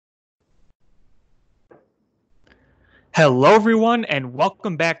Hello, everyone, and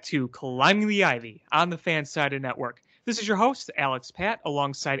welcome back to Climbing the Ivy on the Fansided Network. This is your host, Alex Pat,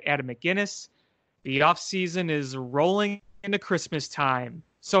 alongside Adam McGinnis. The off season is rolling into Christmas time.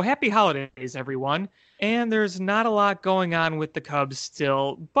 So happy holidays, everyone. And there's not a lot going on with the Cubs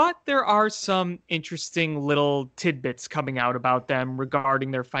still, but there are some interesting little tidbits coming out about them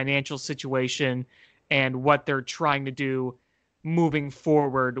regarding their financial situation and what they're trying to do moving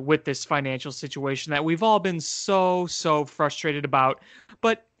forward with this financial situation that we've all been so frustrated about.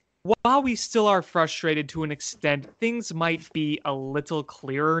 But while we still are frustrated to an extent, things might be a little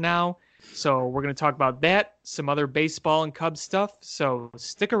clearer now. So we're going to talk about that, some other baseball and Cubs stuff. So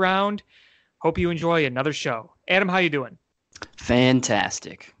stick around. Hope you enjoy another show. Adam, how you doing?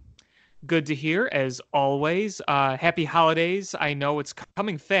 Fantastic. Good to hear, as always. Happy holidays. I know it's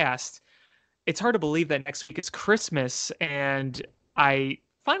coming fast. It's hard to believe that next week is Christmas, and I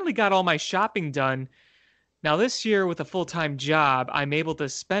finally got all my shopping done. Now, this year, with a full time job, I'm able to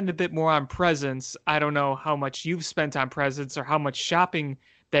spend a bit more on presents. I don't know how much you've spent on presents or how much shopping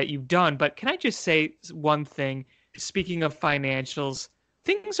that you've done, but can I just say one thing? Speaking of financials,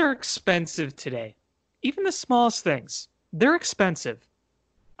 things are expensive today. Even the smallest things, they're expensive.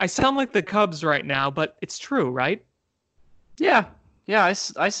 I sound like the Cubs right now, but it's true, right? Yeah, yeah,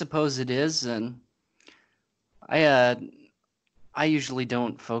 I suppose it is, and I uh I usually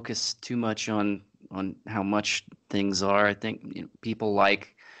don't focus too much on how much things are. I think people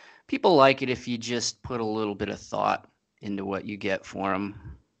like it if you just put a little bit of thought into what you get for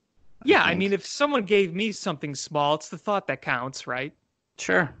them. I Yeah, I mean, think. if someone gave me something small, it's the thought that counts, right?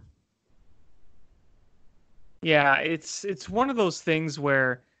 Sure. Yeah, it's one of those things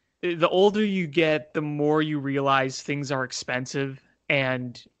where the older you get, the more you realize things are expensive.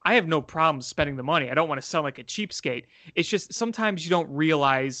 And I have no problem spending the money. I don't want to sound like a cheapskate. It's just sometimes you don't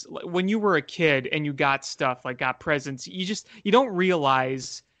realize when you were a kid and you got stuff like got presents, you don't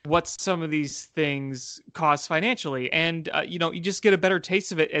realize what some of these things cost financially. And you just get a better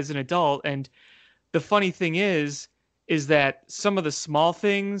taste of it as an adult. And the funny thing is that some of the small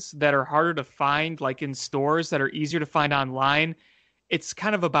things that are harder to find, like in stores that are easier to find online, it's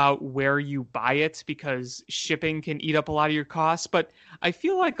kind of about where you buy it because shipping can eat up a lot of your costs. But I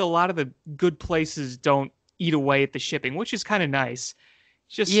feel like a lot of the good places don't eat away at the shipping, which is kind of nice.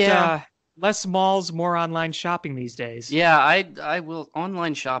 Just Yeah, less malls, more online shopping these days. yeah, I will.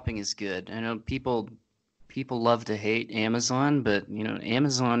 Online shopping is good. I know people love to hate Amazon, but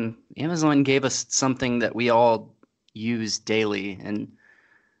Amazon gave us something that we all use daily, and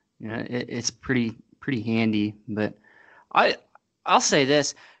it's pretty handy. But I I'll say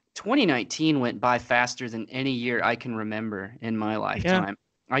this: 2019 went by faster than any year I can remember in my Yeah. lifetime.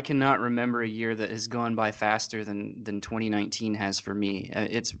 I cannot remember a year that has gone by faster than 2019 has for me.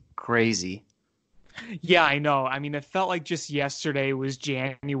 It's crazy. Yeah, I know. I mean, it felt like just yesterday was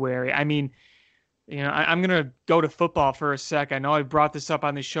January. I mean, I'm gonna go to football for a sec. I know I brought this up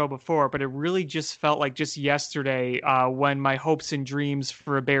on the show before, but it really just felt like just yesterday when my hopes and dreams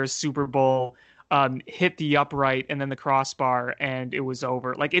for a Bears Super Bowl hit the upright and then the crossbar, and it was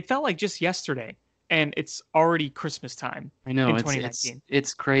over. Like it felt like just yesterday, and it's already Christmas time I know in it's 2019.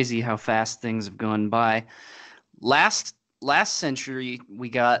 it's crazy how fast things have gone by. Last century we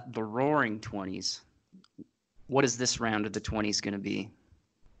got the Roaring Twenties. What is this round of the 20s going to be?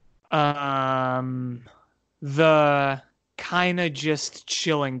 Um, the kind of just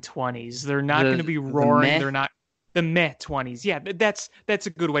chilling 20s. They're not going to be The roaring. meh, They're not the meh 20s. Yeah, that's a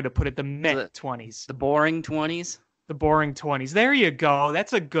good way to put it. The meh the 20s. the boring 20s. The boring 20s. There you go.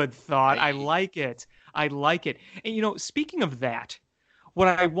 That's a good thought. I Hey. like it. I like it. And speaking of that, what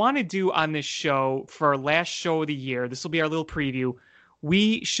I want to do on this show for our last show of the year, this will be our little preview.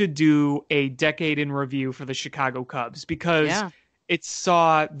 We should do a decade in review for the Chicago Cubs because Yeah. it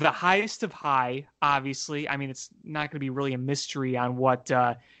saw the highest of high, obviously. I mean, it's not going to be really a mystery on what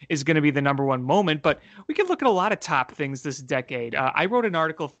is going to be the number one moment, but we can look at a lot of top things this decade. I wrote an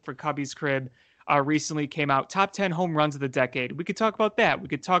article for Cubby's Crib recently, came out, top 10 home runs of the decade. We could talk about that. We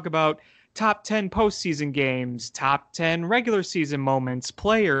could talk about top 10 postseason games, top 10 regular season moments,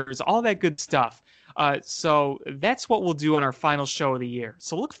 players, all that good stuff. So that's what we'll do on our final show of the year.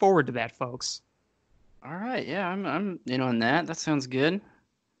 So look forward to that, folks. All right. Yeah, I'm in on that. That sounds good.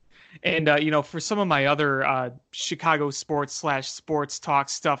 And for some of my other Chicago sports slash sports talk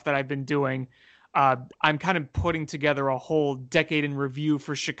stuff that I've been doing, I'm kind of putting together a whole decade in review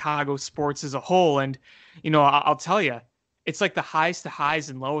for Chicago sports as a whole. And I'll tell you, it's like the highest to highs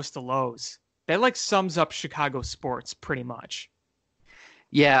and lowest to lows. That like sums up Chicago sports pretty much.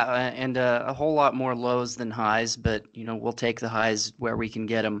 Yeah, and a whole lot more lows than highs, but we'll take the highs where we can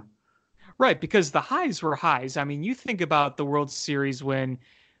get them. Right, because the highs were highs. I mean, you think about the World Series when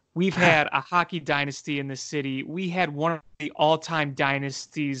we've had a hockey dynasty in the city. We had one of the all-time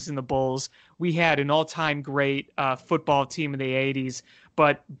dynasties in the Bulls. We had an all-time great football team in the 80s.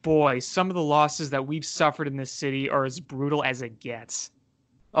 But boy, some of the losses that we've suffered in this city are as brutal as it gets.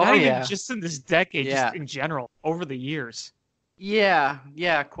 Oh Not even yeah. just in this decade, just Yeah. in general, over the years. Yeah,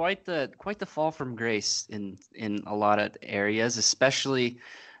 quite the fall from grace in a lot of areas, especially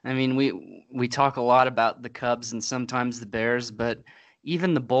I mean we talk a lot about the Cubs and sometimes the Bears, but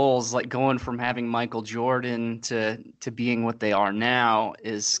even the Bulls, like going from having Michael Jordan to being what they are now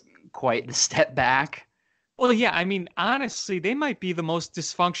is quite the step back. Well, yeah, I mean, honestly, they might be the most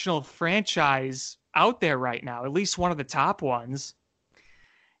dysfunctional franchise out there right now, at least one of the top ones.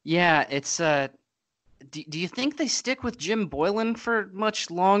 Yeah, it's do you think they stick with Jim Boylan for much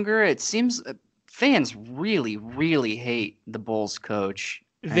longer? It seems fans really hate the Bulls coach.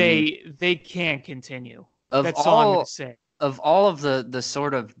 I mean, They can't continue. of That's all I'm going to all say. of all of the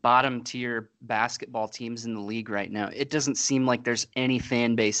sort of bottom tier basketball teams in the league right now, it doesn't seem like there's any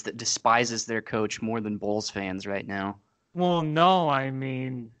fan base that despises their coach more than Bulls fans right now. Well, no, I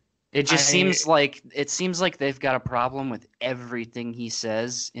mean, I It seems like they've got a problem with everything he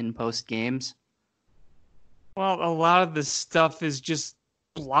says in post games. well, a lot of the stuff is just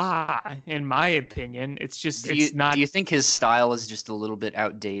blah, in my opinion. It's just, it's Do not. you think his style is just a little bit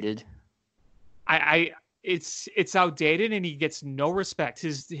outdated? I it's outdated, and he gets no respect.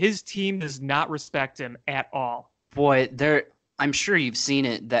 His team does not respect him at all. Boy, there I'm sure you've seen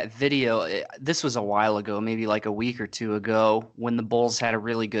it, that video. This was a while ago, maybe like a week or two ago, when the Bulls had a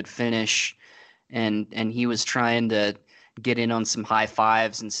really good finish and he was trying to get in on some high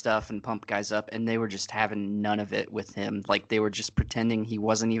fives and stuff and pump guys up, and they were just having none of it with him. Like they were just pretending he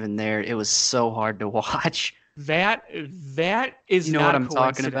wasn't even there. It was so hard to watch. That that is You know not what a I'm talking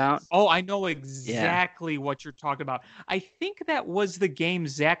coincidence. about? Oh, I know Yeah. exactly what you're talking about. I think that was the game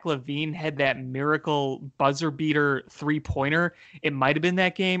Zach LaVine had that miracle buzzer beater 3-pointer. It might have been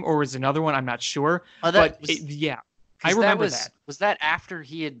that game, or was another one. I'm not sure. Oh, But that was yeah, I because that remember that. was that after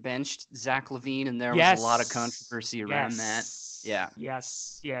he had benched Zach LaVine, and there was a lot of Yes. controversy around that.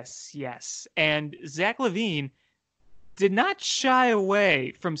 Yes. Yeah. Yes. And Zach LaVine did not shy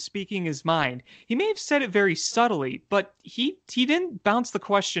away from speaking his mind. He may have said it very subtly, but he didn't bounce the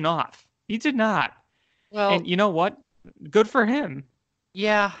question off. He did not. And Well, you know what? Good for him.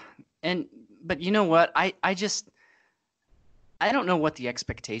 yeah, and but you know what? I don't know what the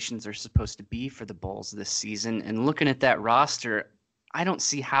expectations are supposed to be for the Bulls this season. And looking at that roster, I don't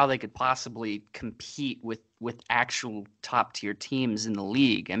see how they could possibly compete with actual top tier teams in the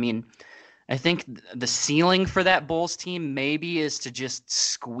league. I mean, I think the ceiling for that Bulls team maybe is to just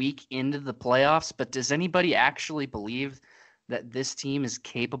squeak into the playoffs, but does anybody actually believe that this team is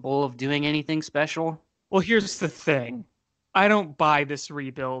capable of doing anything special? Well, here's the thing. I don't buy this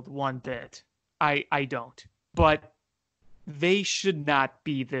rebuild one bit. I don't. But they should not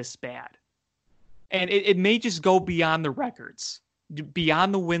be this bad. And it may just go beyond the records,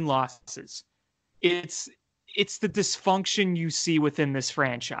 beyond the win losses. It's it's the dysfunction you see within this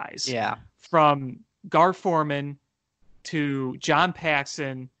franchise. Yeah. From Gar Forman to John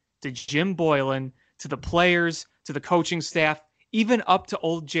Paxson to Jim Boylan to the players to the coaching staff, even up to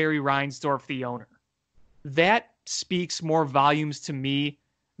old Jerry Reinsdorf, the owner. That speaks more volumes to me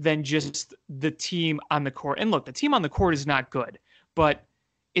than just the team on the court. And look, the team on the court is not good, but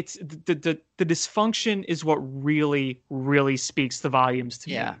it's the dysfunction is what really speaks the volumes to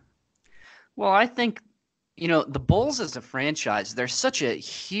Yeah. me. Well, I think, the Bulls as a franchise, they're such a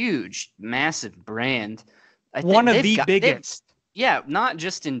huge, massive brand. I think One of they've the got biggest. yeah, not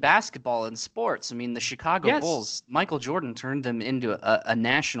just in basketball and sports. I mean, the Chicago Yes. Bulls, Michael Jordan turned them into a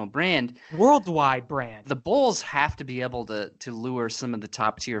national brand. Worldwide brand. The Bulls have to be able to lure some of the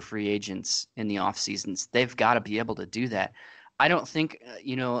top tier free agents in the off seasons. They've got to be able to do that. I don't think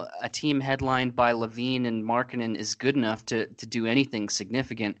a team headlined by Levine and Markkinen is good enough to do anything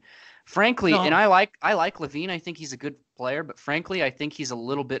significant. Frankly, No. and I like Levine. I think he's a good player, but frankly, I think he's a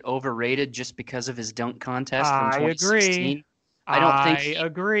little bit overrated just because of his dunk contest from I 2016. agree. I don't I think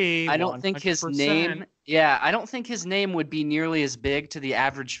agree. I don't think his 100%. name, yeah, I don't think his name would be nearly as big to the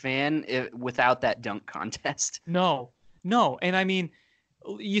average fan without that dunk contest. No. And I mean,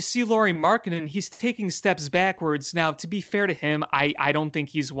 you see Laurie Markkinen, he's taking steps backwards. Now, to be fair to him, I don't think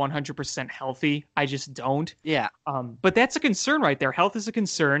he's 100% healthy. I just don't. Yeah, But that's a concern right there. Health is a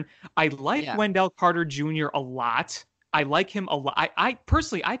concern. I like Yeah. Wendell Carter Jr. a lot. I like him a lot. I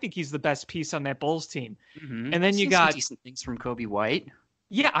personally, I think he's the best piece on that Bulls team. hmm And then I've you seen some got decent things from Kobe White.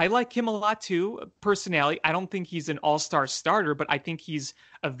 Yeah, I like him a lot too, personality. I don't think he's an all-star starter, but I think he's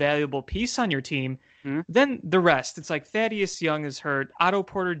a valuable piece on your team. Hmm? Then the rest, it's like Thaddeus Young is hurt, Otto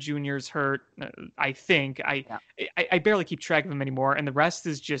Porter Jr. is hurt. I think Yeah. I barely keep track of him anymore, and the rest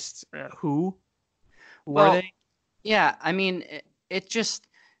is just who are Well, they? yeah, I mean, it just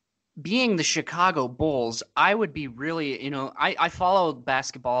being the Chicago Bulls, I would be really, I follow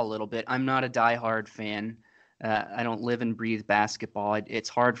basketball a little bit. I'm not a diehard fan. I don't live and breathe basketball. It's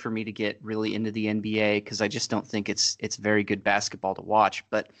hard for me to get really into the NBA because I just don't think it's very good basketball to watch.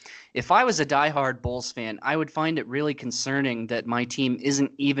 But if I was a diehard Bulls fan, I would find it really concerning that my team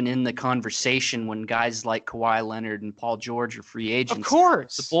isn't even in the conversation when guys like Kawhi Leonard and Paul George are free Of agents. The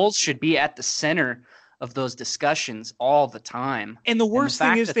course. Bulls should be at the center of those discussions all the time. And the And the worst thing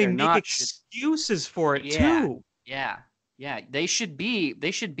fact is that they they're make not should excuses for it yeah, too. yeah, yeah. They should be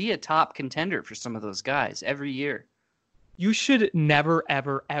a top contender for some of those guys every year. You should never,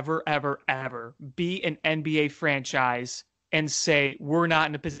 ever, ever, ever, ever be an NBA franchise and say we're not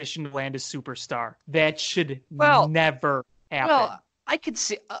in a position to land a superstar. That should Well, never happen. well, I could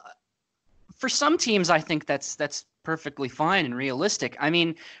see for some teams I think that's perfectly fine and realistic. I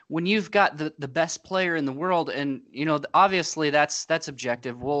mean, when you've got the best player in the world and obviously that's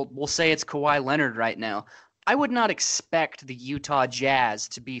objective. We'll say it's Kawhi Leonard right now. I would not expect the Utah Jazz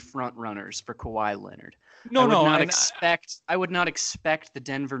to be front runners for Kawhi Leonard. I No, would no, not and expect I would not expect the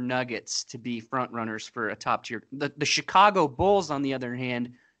Denver Nuggets to be front runners for a top tier. The Chicago Bulls, on the other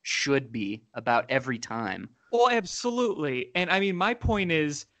hand, should be about every time. well, absolutely. And I mean, my point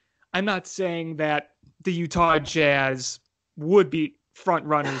is, I'm not saying that the Utah Jazz would be front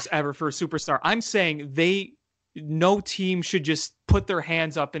runners ever for a superstar. I'm saying no team should just put their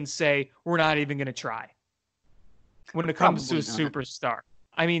hands up and say we're not even going to try when it comes to a Probably not. superstar.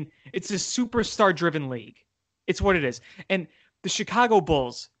 I mean, it's a superstar driven league. It's what it is. And the Chicago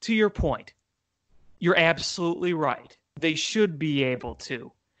Bulls, to your point, you're absolutely right. They should be able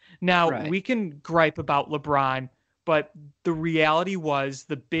to. Now, Right. we can gripe about LeBron, but the reality was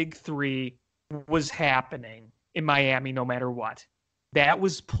the big three was happening in Miami no matter what. That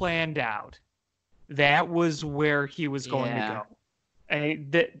was planned out. That was where he was going to Yeah. go.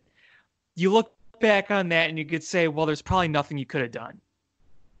 And that you look back on that and you could say, well, there's probably nothing you could have done.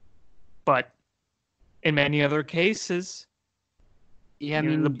 But in many other cases, Yeah, I the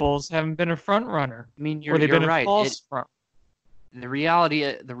mean, Bulls haven't been a front runner, you're or they've you're been a right. false front. The reality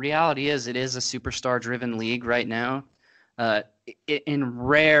is it is a superstar driven league right now. In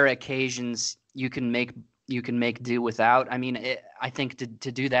rare occasions you can make do without. I mean, I think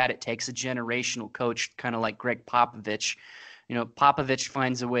to do that it takes a generational coach, kind of like Greg Popovich. Popovich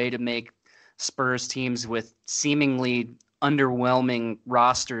finds a way to make Spurs teams with seemingly underwhelming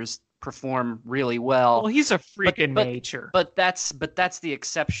rosters perform really Well, well. he's a But freak in but nature. but that's the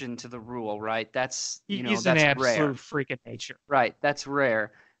exception to the rule, right? That's He's an that's rare. absolute freak in nature. Right, that's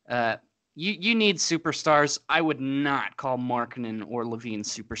rare. Uh, you need superstars. I would not call Markkanen or Levine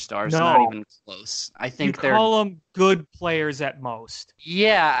superstars. Not No, even close. I you think they're call them good players at most.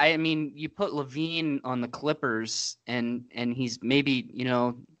 yeah. I mean, you put Levine on the Clippers, and he's maybe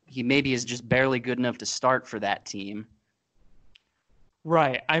he maybe is just barely good enough to start for that team.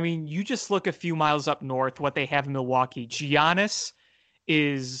 Right. I mean, you just look a few miles up north, what they have in Milwaukee. Giannis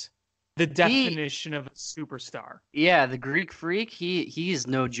is the He definition of a superstar. Yeah, the Greek Freak. He is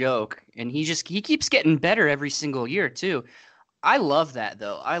no joke, and he keeps getting better every single year too. I love that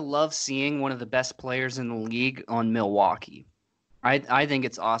though. I love seeing one of the best players in the league on Milwaukee. I think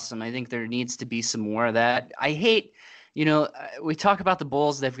it's awesome. I think there needs to be some more of that. I hate, we talk about the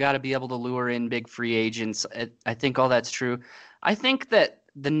Bulls. They've got to be able to lure in big free agents. I think all that's true. I think that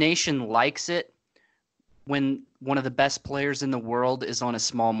the nation likes it when one of the best players in the world is on a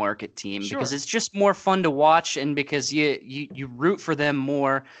small market team because Sure. it's just more fun to watch and because you root for them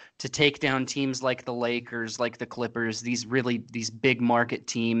more to take down teams like the Lakers, like the Clippers, these big market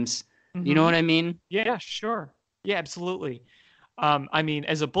teams. You know Hmm. what I mean? Yeah, sure. Yeah, absolutely. I mean,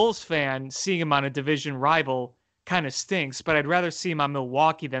 as a Bulls fan, seeing him on a division rival kind of stinks, but I'd rather see him on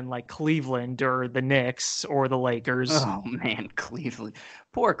Milwaukee than like Cleveland or the Knicks or the Lakers. Oh man, Cleveland.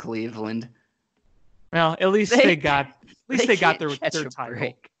 Poor Cleveland. Well, at least They they got can't catch their a title.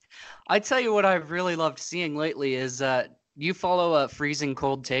 break. I tell you what I've really loved seeing lately is you follow Freezing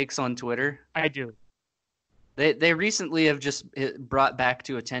Cold Takes on Twitter. I do. They recently have just brought back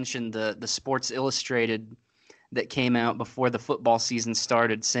to attention the Sports Illustrated that came out before the football season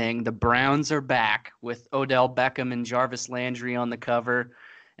started, saying the Browns are back with Odell Beckham and Jarvis Landry on the cover,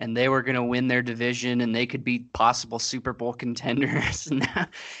 and they were going to win their division and they could be possible Super Bowl contenders. And now,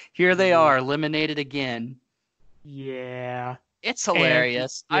 here they are, eliminated again. Yeah. It's And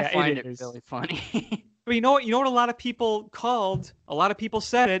hilarious. I yeah, find it it is. really funny. But you know what? You know what a lot of people called? A lot of people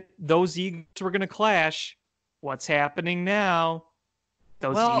said it. Those egos were going to clash. What's happening now?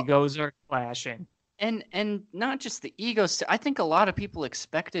 Those Well, egos are clashing. and not just the egos. I think a lot of people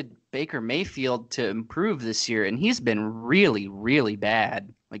expected Baker Mayfield to improve this year, and he's been really, really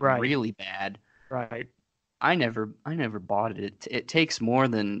bad. Like Right, really bad. right. I never bought it. It takes more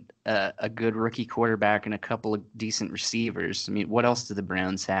than a good rookie quarterback and a couple of decent receivers. I mean, what else do the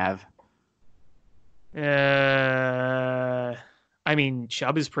Browns have? Uh, I mean,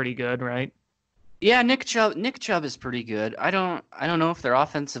 Chubb is pretty good, right? Yeah, Nick Chubb is pretty good. I don't know if their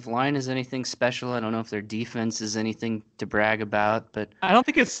offensive line is anything special. I don't know if their defense is anything to brag about, but I don't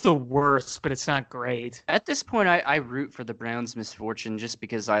think it's the worst, but it's not great. at this point I root for the Browns' misfortune just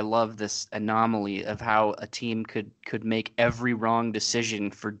because I love this anomaly of how a team could make every wrong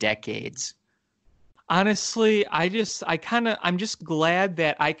decision for decades. Honestly, I'm just glad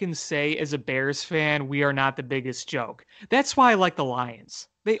that I can say as a Bears fan, we are not the biggest joke. That's why I like the Lions.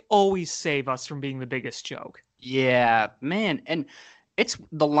 They always save us from being the biggest joke. Yeah, man, and it's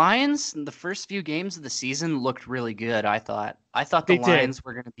the Lions in the first few games of the season looked really good, I thought. I thought the They did. Lions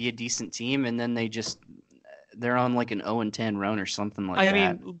were going to be a decent team and then they're on like an 0-10 run or something like I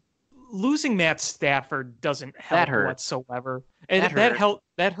that. mean, losing Matt Stafford doesn't That help hurt. whatsoever. That And hurt.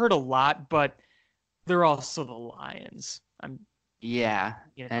 that hurt a lot, but they're also the Lions. I'm, Yeah.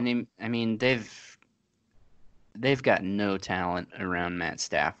 you know. And I mean they've got no talent around Matt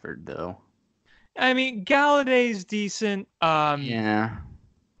Stafford though. I mean, Galladay's decent. Yeah.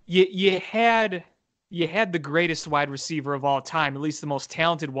 You had the greatest wide receiver of all time, at least the most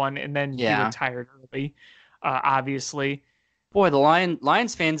talented one, and then he Yeah. retired early. Obviously, Boy, the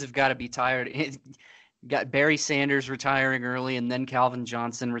Lions fans have got to be tired. Got Barry Sanders retiring early and then Calvin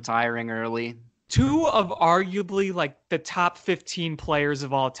Johnson retiring early. two of arguably like the top 15 players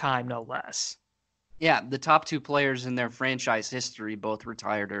of all time, no less. Yeah, the top two players in their franchise history both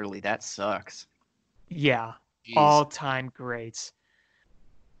retired early. That sucks. Yeah, Jeez. all time greats.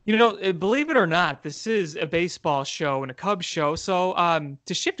 You know, believe it or not, this is a baseball show and a Cubs show. So,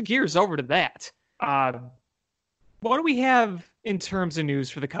 to shift gears over to that, what do we have in terms of news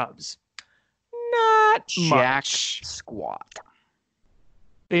for the Cubs? Not Jack much. squat.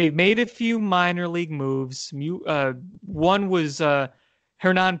 They've made a few minor league moves. One was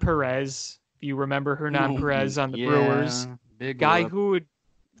Hernan Perez. If you remember Hernan Perez on the Brewers, Yeah, big guy whoop. who would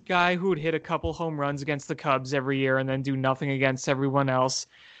guy who would hit a couple home runs against the Cubs every year and then do nothing against everyone else,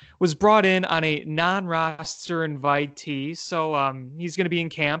 was brought in on a non-roster invitee. So he's going to be in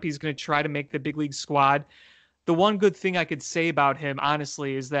camp. He's going to try to make the big league squad. The one good thing I could say about him,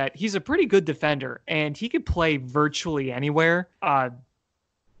 honestly, is that he's a pretty good defender and he could play virtually anywhere.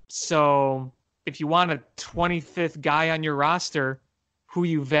 So if you want a 25th guy on your roster who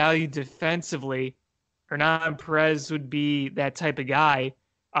you value defensively, Hernan Perez would be that type of guy.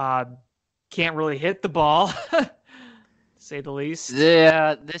 Uh, can't really hit the ball, to say the least,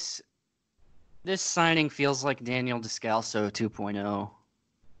 Yeah, this signing feels like Daniel Descalso 2.0,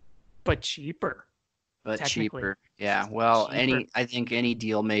 but cheaper, but technically. cheaper. Yeah, well, Cheaper. I think any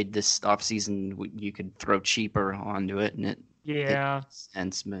deal made this offseason, you could throw cheaper onto it, and it Yeah. makes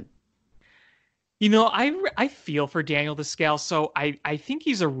sense. But You know, I feel for Daniel Descalso. I think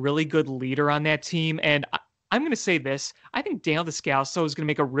he's a really good leader on that team. And I'm going to say this. I think Daniel Descalso is going to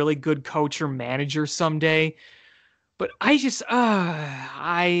make a really good coach or manager someday. But I just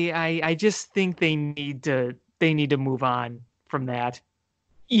think they need to move on from that.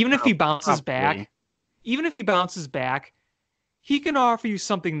 Even if he bounces probably. back, even if he bounces back, he can offer you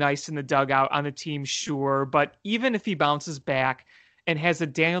something nice in the dugout on the team, sure. But even if he bounces back and has a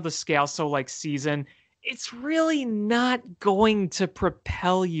Daniel Descalso like season, it's really not going to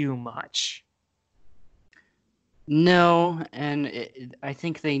propel you much. No, and I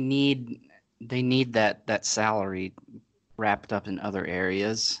think they need that salary wrapped up in other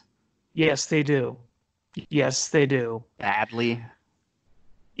areas Yes, they do. Yes, they do. badly.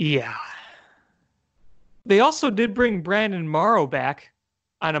 Yeah. They also did bring Brandon Morrow back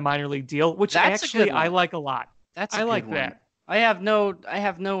on a minor league deal, which That's a actually good I one. like a lot. That's a I good like one. that. I have no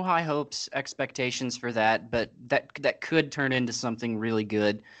high hopes, expectations for that, but that could turn into something really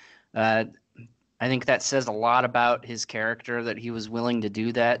good. Uh, I think that says a lot about his character that he was willing to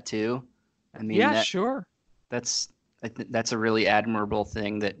do that too. I mean Yeah, sure. that's that's a really admirable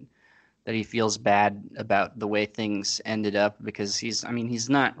thing that he feels bad about the way things ended up because he's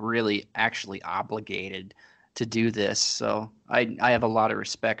not really actually obligated to do this. So I have a lot of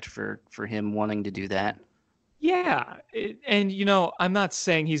respect for him wanting to do that. Yeah, and you know, I'm not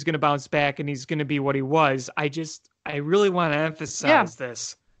saying he's going to bounce back and he's going to be what he was. I really want to Yeah, emphasize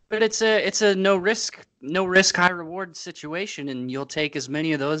this. but it's a no risk high reward situation, and you'll take as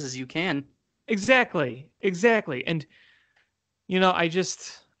many of those as you can. Exactly. Exactly. And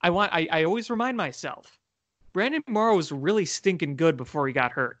I always remind myself, Brandon Morrow was really stinking good before he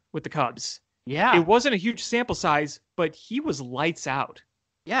got hurt with the Cubs. It Yeah, wasn't a huge sample size, but he was lights out.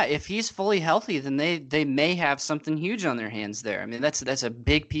 yeah. If he's fully healthy, then they may have something huge on their hands there. I mean, that's a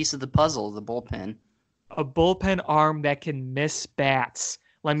big piece of the puzzle, the bullpen. A bullpen arm that can miss bats.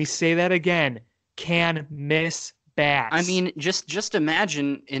 Let me say that again. Can miss I bats. mean, just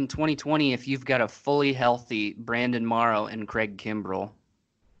imagine in 2020 if you've got a fully healthy Brandon Morrow and Craig Kimbrell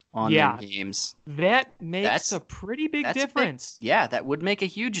on their Yeah, games. that makes That's a pretty big that's big. difference. Yeah, that would make a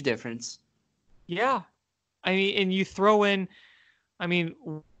huge difference. Yeah. I mean, and you throw in, I mean,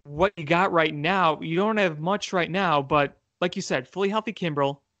 what you got right now, you don't have much right now, but like you said, fully healthy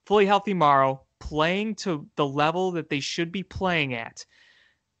Kimbrel, fully healthy Morrow, playing to the level that they should be playing at.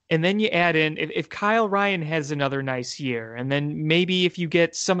 And then you add in if Kyle Ryan has another nice year, and then maybe if you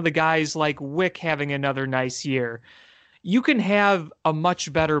get some of the guys like Wick having another nice year, you can have a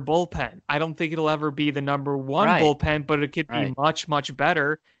much better bullpen. I don't think it'll ever be the number one Right, bullpen, but it could be right. much, much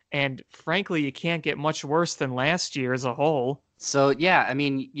better. And frankly, you can't get much worse than last year as a whole. So yeah, I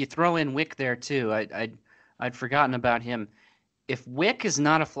mean, you throw in Wick there too. I'd forgotten about him. If Wick is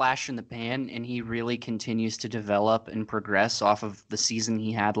not a flash in the pan and he really continues to develop and progress off of the season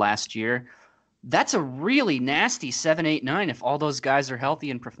he had last year, that's a really nasty 7-8-9 if all those guys are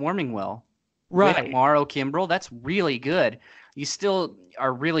healthy and performing well. Wick, Right. Morrow, Kimbrel, that's really good. You still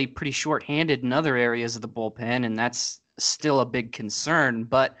are really pretty short-handed in other areas of the bullpen, and that's still a big concern.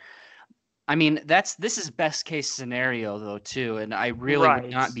 But I mean, this is best case scenario though too, and I really would Right.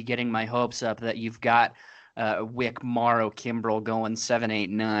 not be getting my hopes up that you've got Wick, Morrow, Kimbrel going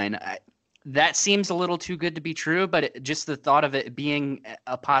 7-8-9. That seems a little too good to be true, but just the thought of it being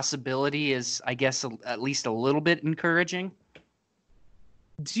a possibility is, I guess, at least a little bit encouraging.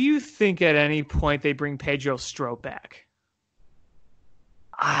 Do you think at any point they bring Pedro Strop back?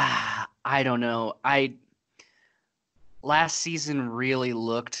 I don't know. I last season really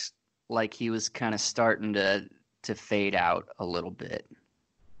looked like he was kind of starting to fade out a little bit.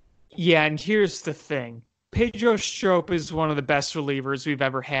 Yeah, and here's the thing. Pedro Strop is one of the best relievers we've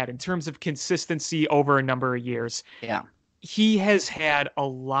ever had in terms of consistency over a number of years. Yeah. He has had a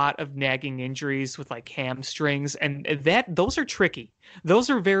lot of nagging injuries with like hamstrings, and that those are tricky. Those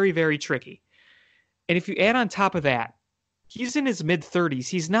are very, very tricky. And if you add on top of that, he's in his mid 30s.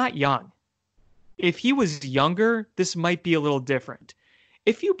 He's not young. If he was younger, this might be a little different.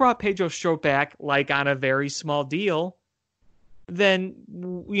 If you brought Pedro Strop back like on a very small deal, then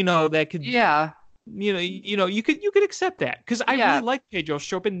that could Yeah. you could accept that because I really Yeah. like Pedro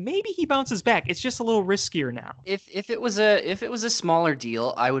Strop and maybe he bounces back. It's just a little riskier now. If it was a smaller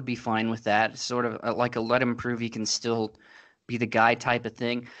deal, I would be fine with that. Sort of like a let him prove he can still be the guy type of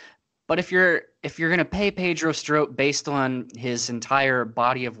thing. But if you're gonna pay Pedro Strop based on his entire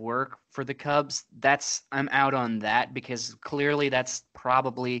body of work for the Cubs, I'm out on that because clearly that's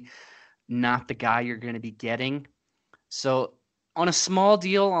probably not the guy you're gonna be getting. So on a small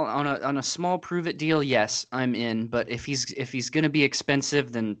deal, on a small prove it deal, yes, I'm in. But if he's going to be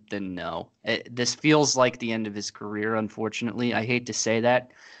expensive, then no. This feels like the end of his career. Unfortunately, I hate to say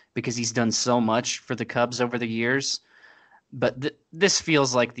that because he's done so much for the Cubs over the years. But this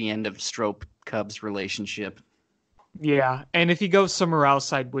feels like the end of Strop Cubs relationship. Yeah, and if he goes somewhere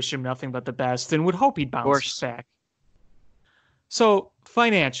else, I'd wish him nothing but the best and would hope he'd Of bounce course, back. So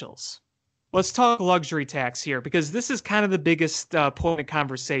financials. Let's talk luxury tax here because this is kind of the biggest point of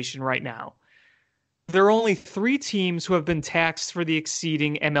conversation right now. There are only three teams who have been taxed for the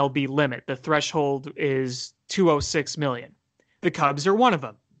exceeding MLB limit. The threshold is 206 million. The Cubs are one of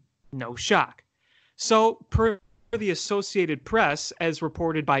them. No shock. So, per the Associated Press, as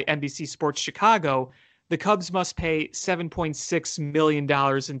reported by NBC Sports Chicago, the Cubs must pay $7.6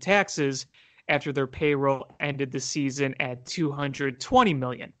 million in taxes after their payroll ended the season at $220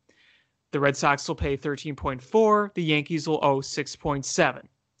 million. The Red Sox will pay 13.4, the Yankees will owe 6.7.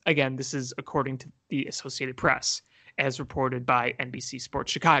 Again, this is according to the Associated Press, as reported by NBC Sports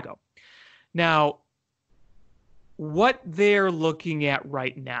Chicago. Now, what they're looking at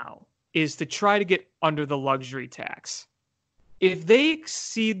right now is to try to get under the luxury tax. If they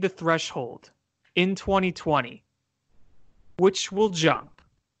exceed the threshold in 2020, which will jump,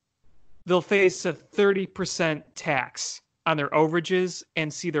 they'll face a 30% tax on their overages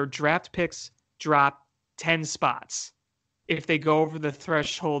and see their draft picks drop 10 spots if they go over the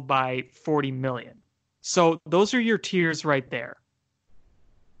threshold by 40 million. So those are your tiers right there.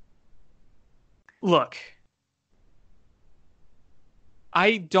 Look,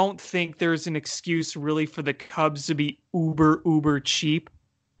 I don't think there's an excuse really for the Cubs to be uber cheap,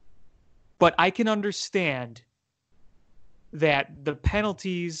 but I can understand that the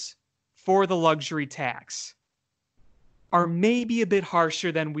penalties for the luxury tax are maybe a bit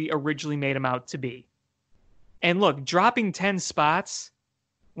harsher than we originally made them out to be. And look, dropping 10 spots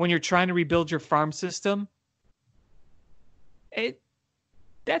when you're trying to rebuild your farm system,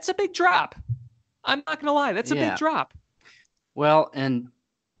 that's a big drop. I'm not going to lie. That's a big drop. Well, and,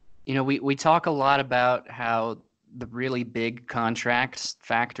 we talk a lot about how the really big contracts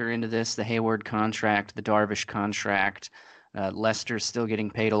factor into this, the Hayward contract, the Darvish contract. Lester's still getting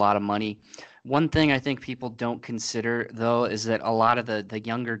paid a lot of money. One thing I think people don't consider, though, is that a lot of the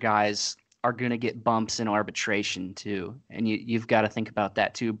younger guys are going to get bumps in arbitration, too. And you've got to think about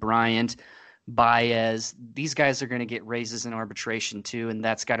that, too. Bryant, Baez, these guys are going to get raises in arbitration, too, and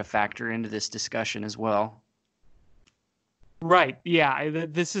that's got to factor into this discussion as well. Right. Yeah.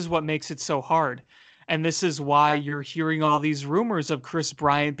 This is what makes it so hard. And this is why you're hearing all these rumors of Kris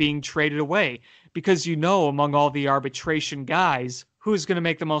Bryant being traded away, because among all the arbitration guys, who's going to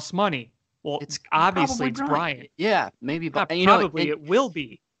make the most money? Well, obviously it's Bryant. Yeah, maybe. Probably it will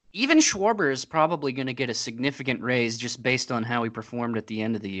be. Even Schwarber is probably going to get a significant raise just based on how he performed at the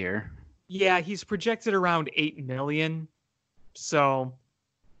end of the year. Yeah, he's projected around $8 million. So,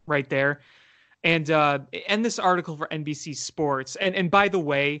 right there. And this article for NBC Sports. And by the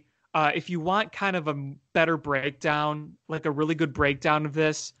way, if you want kind of a better breakdown, like a really good breakdown of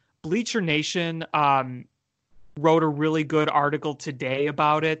this, Bleacher Nation wrote a really good article today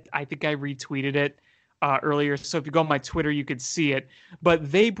about it. I think I retweeted it earlier. So if you go on my Twitter, you could see it.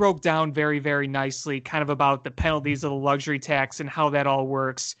 But they broke down very, very nicely kind of about the penalties of the luxury tax and how that all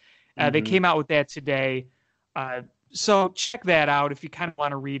works. They came out with that today. So check that out if you kind of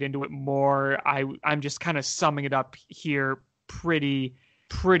want to read into it more. I'm just kind of summing it up here pretty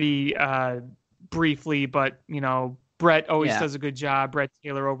briefly, but Brett always does a good job. Brett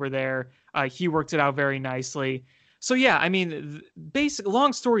Taylor over there, he worked it out very nicely. So yeah, I mean,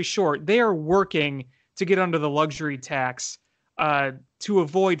 long story short, they are working to get under the luxury tax to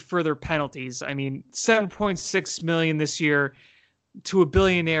avoid further penalties. I mean, $7.6 million this year to a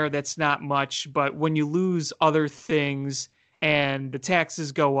billionaire, that's not much, but when you lose other things and the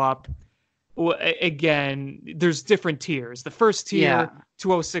taxes go up, again, there's different tiers. The first tier,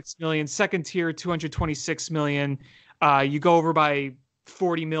 $206 million. Second tier, $226 million. You go over by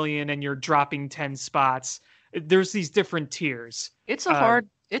 $40 million and you're dropping 10 spots. There's these different tiers. It's a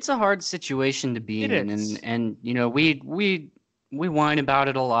hard situation to be in, and we whine about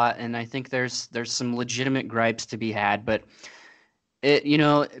it a lot, and I think there's some legitimate gripes to be had, but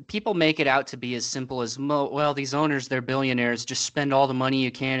people make it out to be as simple as, well, these owners, they're billionaires, just spend all the money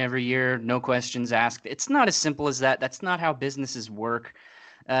you can every year, no questions asked. It's not as simple as that. That's not how businesses work.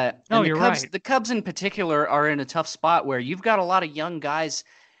 You're right. The Cubs in particular are in a tough spot where you've got a lot of young guys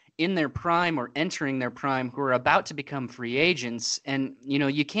in their prime or entering their prime who are about to become free agents, and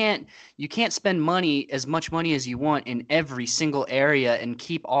you can't spend as much money as you want in every single area and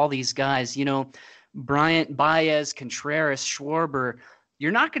keep all these guys, Bryant, Baez, Contreras, Schwarber.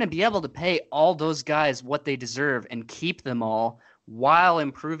 You're not going to be able to pay all those guys what they deserve and keep them all while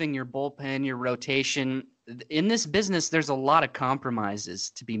improving your bullpen, your rotation. In this business, there's a lot of compromises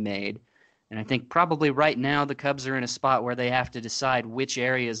to be made. And I think probably right now the Cubs are in a spot where they have to decide which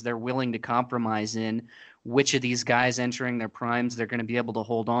areas they're willing to compromise in, which of these guys entering their primes they're going to be able to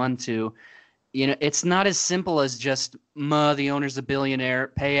hold on to. It's not as simple as just, the owner's a billionaire,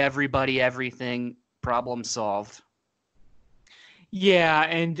 pay everybody everything, problem solved. Yeah,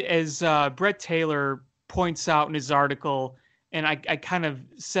 and as Brett Taylor points out in his article, and I kind of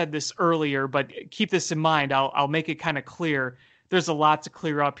said this earlier, but keep this in mind, I'll make it kind of clear. There's a lot to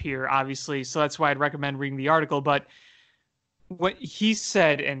clear up here, obviously, so that's why I'd recommend reading the article. But what he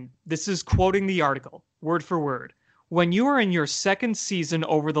said, and this is quoting the article, word for word, when you are in your second season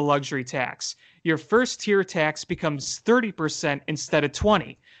over the luxury tax, your first tier tax becomes 30% instead of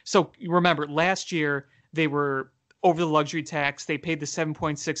 20%. So remember, last year they were over the luxury tax. They paid the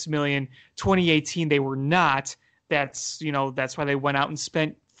 $7.6 million. 2018 they were not. That's why they went out and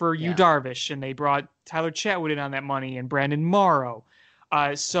spent for Yu Darvish, and they brought Tyler Chatwood in on that money and Brandon Morrow.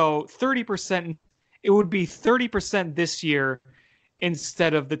 So 30%, it would be 30% this year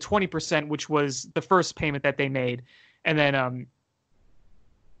instead of the 20%, which was the first payment that they made. And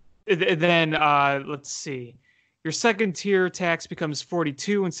then let's see, your second tier tax becomes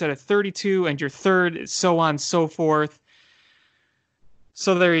 42 instead of 32, and your third, so on and so forth.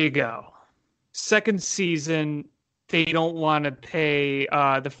 So there you go. Second season they don't want to pay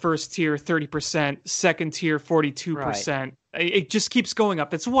the first tier 30%, second tier Right. 42%. It just keeps going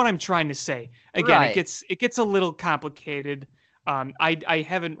up. That's what I'm trying to say. Again, Right. it gets a little complicated. I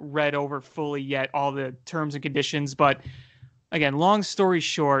haven't read over fully yet all the terms and conditions, but again, long story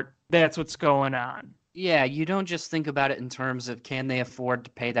short, that's what's going on. Yeah, you don't just think about it in terms of can they afford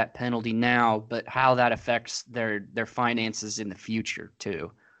to pay that penalty now, but how that affects their finances in the future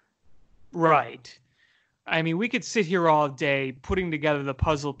too. Right. I mean, we could sit here all day putting together the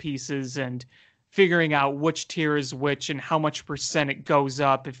puzzle pieces and figuring out which tier is which and how much percent it goes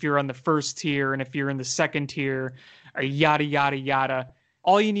up if you're on the first tier and if you're in the second tier, or yada, yada, yada.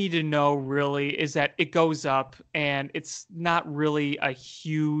 All you need to know really is that it goes up and it's not really a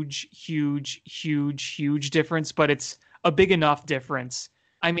huge, huge, huge, huge difference, but it's a big enough difference.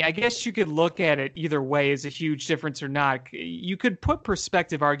 I mean, I guess you could look at it either way as a huge difference or not. You could put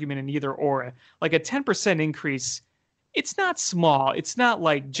perspective argument in either or. Like a 10% increase, it's not small. It's not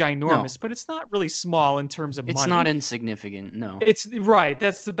like No, ginormous, but it's not really small in terms of it's not money. insignificant. No. It's right.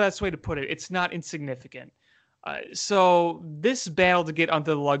 That's the best way to put it. It's not insignificant. So this battle to get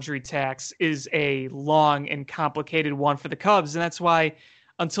under the luxury tax is a long and complicated one for the Cubs, and that's why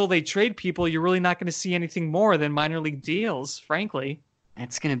until they trade people, you're really not going to see anything more than minor league deals, frankly.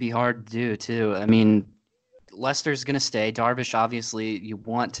 It's going to be hard to do too. I mean, Lester's going to stay. Darvish, obviously, you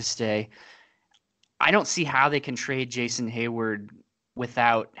want to stay. I don't see how they can trade Jason Hayward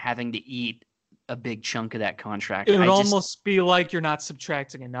without having to eat a big chunk of that contract. It would almost be like you're not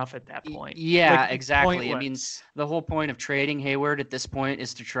subtracting enough at that point. Yeah, Like it's exactly. I mean, pointless. the whole point of trading Hayward at this point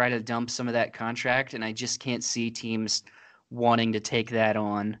is to try to dump some of that contract, and I just can't see teams wanting to take that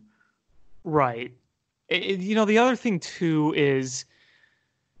on. Right. The other thing too is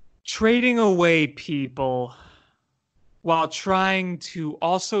trading away people while trying to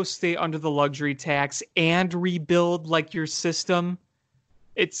also stay under the luxury tax and rebuild like your system.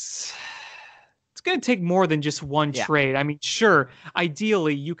 It's it's going to take more than just one Yeah. trade. I mean, sure,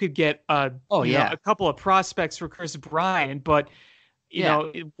 ideally you could get Oh, yeah. a couple of prospects for Chris Bryant, but Yeah.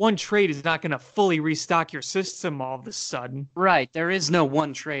 one trade is not going to fully restock your system all of a sudden. Right. There is no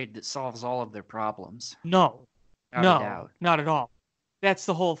one trade that solves all of their problems. No, Without a no, doubt. not at all. That's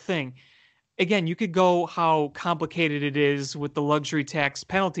the whole thing. Again, you could go how complicated it is with the luxury tax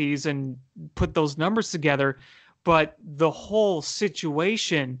penalties and put those numbers together, but the whole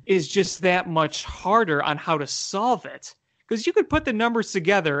situation is just that much harder on how to solve it. Because you could put the numbers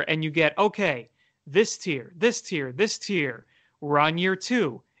together and you get, okay, this tier, this tier, this tier. We're on year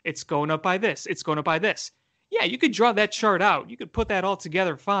two. It's going up by this. It's going up by this. Yeah, you could draw that chart out. You could put that all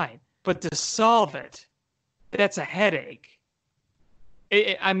together fine. But to solve it, that's a headache.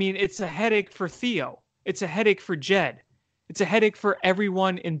 I mean, it's a headache for Theo. It's a headache for Jed. It's a headache for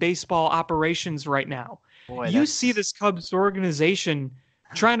everyone in baseball operations right now. Boy, You see that's this Cubs organization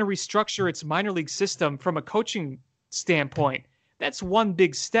trying to restructure its minor league system from a coaching standpoint. That's one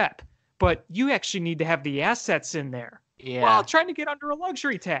big step, but you actually need to have the assets in there while yeah. trying to get under a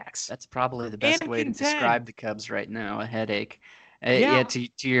luxury tax That's probably the and best way to describe contend. the Cubs right now, a headache. Yeah, Yeah,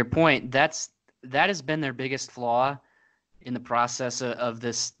 to your point, that has been their biggest flaw in the process of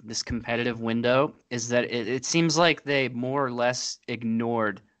this competitive window is that it seems like they more or less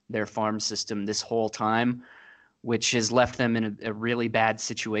ignored their farm system this whole time, which has left them in a really bad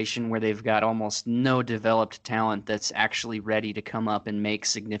situation where they've got almost no developed talent that's actually ready to come up and make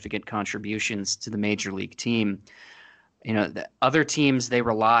significant contributions to the major league team. The other teams, they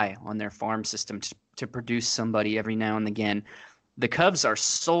rely on their farm system to produce somebody every now and again. The Cubs are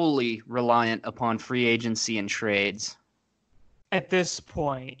solely reliant upon free agency and trades. at this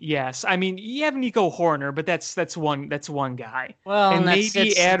point, yes. I mean, you have Nico Horner, but that's one guy, Well, and and that's maybe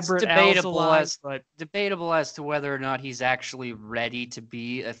it's Adbert Al's alive, but debatable as to whether or not he's actually ready to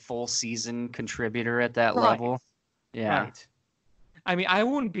be a full season contributor at that right, level. Yeah. right. I mean, I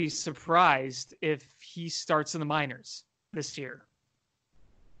wouldn't be surprised if he starts in the minors this year.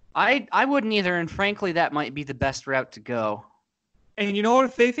 I wouldn't either, and frankly that might be the best route to go. And you know what?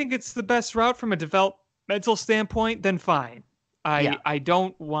 If they think it's the best route from a developmental standpoint, then fine. Yeah. I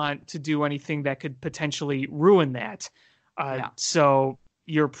don't want to do anything that could potentially ruin that. Yeah. So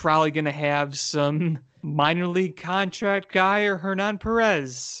you're probably going to have some minor league contract guy or Hernan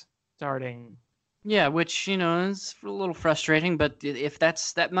Perez starting. Yeah, which, is a little frustrating, but if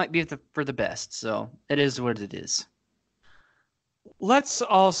that might be for the best. So, it is what it is. Let's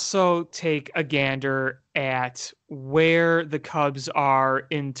also take a gander at where the Cubs are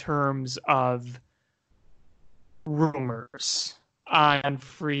in terms of rumors on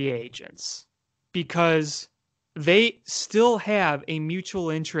free agents because they still have a mutual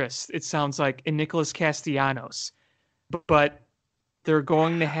interest, it sounds like, in Nicholas Castellanos. but they're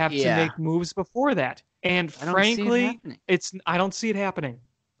going to have to Yeah, make moves before that. And I don't see it frankly, happening I don't see it happening.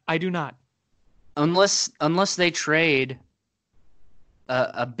 I do not. unless they trade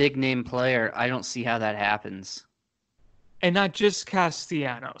a big name player. I don't see how that happens. And not just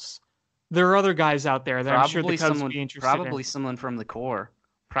Castellanos. There are other guys out there that I'm sure the Cubs would be interested in. Probably someone from the core,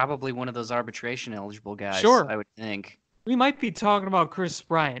 probably one of those arbitration eligible guys. Sure. I would think. We might be talking about Chris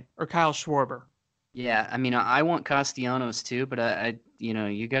Bryant or Kyle Schwarber. Yeah, I mean, I want Castellanos too, but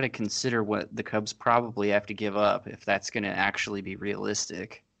you got to consider what the Cubs probably have to give up if that's going to actually be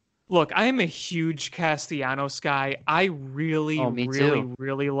realistic. Look, I am a huge Castellanos guy. I really, Oh, me really, too.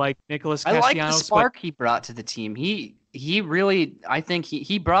 really like Nicholas I like the Castellanos, but spark he brought to the team. He really, I think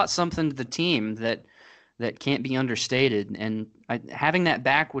he brought something to the team that can't be understated, and having that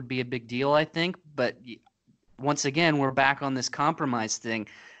back would be a big deal, I think. But once again, we're back on this compromise thing.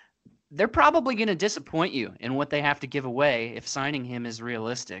 They're probably going to disappoint you in what they have to give away if signing him is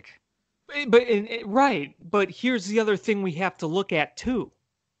realistic. right. But here's the other thing we have to look at too.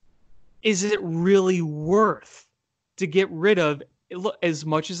 Is it really worth to get rid of? Look, as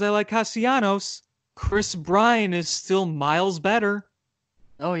much as I like Castellanos, Chris Bryant is still miles better.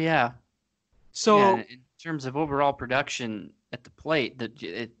 Oh yeah, yeah. So, In terms of overall production at the plate,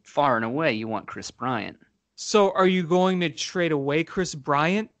 far and away you want Chris Bryant. so are you going to trade away Chris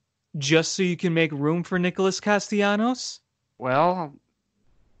Bryant just so you can make room for Nicholas Castellanos? Well,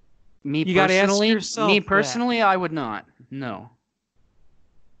 You got to ask yourself me that. personally, I would not. No.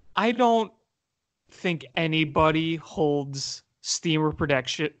 I don't think anybody holds Steamer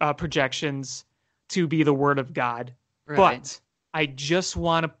projections to be the word of God, Right. but I just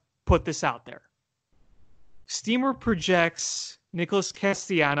want to put this out there. Steamer projects Nicholas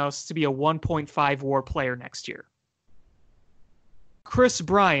Castellanos to be a 1.5 WAR player next year. Chris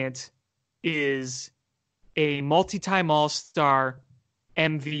Bryant is a multi-time All-Star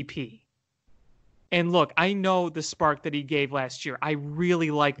MVP. And look, I know the spark that he gave last year. I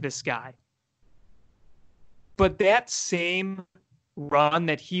really like this guy. But that same run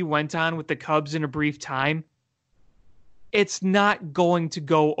that he went on with the Cubs in a brief time, it's not going to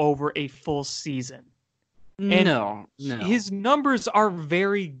go over a full season. And No, no. his numbers are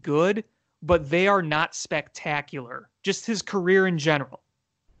very good, but they are not spectacular. Just his career in general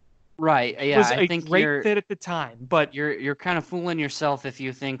Right. Yeah, was I a think great fit at the time, but you're kind of fooling yourself if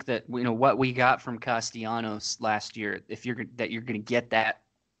you think that what we got from Castellanos last year, if you're going to get that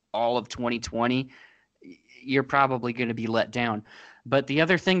all of 2020, you're probably going to be let down. But the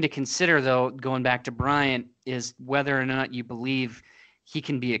other thing to consider, though, going back to Bryant, is whether or not you believe he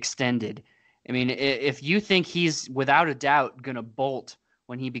can be extended. I mean, if you think he's without a doubt going to bolt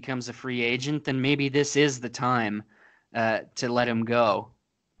when he becomes a free agent, then maybe this is the time to let him go.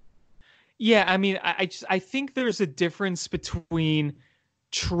 yeah, I mean, I think there's a difference between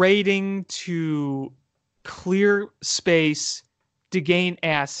trading to clear space to gain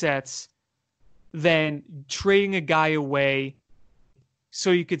assets than trading a guy away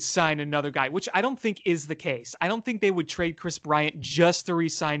so you could sign another guy, which I don't think is the case. I don't think they would trade Chris Bryant just to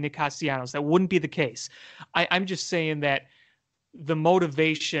re-sign Nick Castellanos. That wouldn't be the case. I'm just saying that the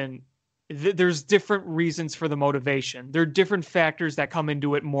motivation, there's different reasons for the motivation. There are different factors that come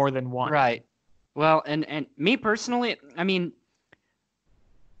into it more than one. Right. Well, and me personally, I mean,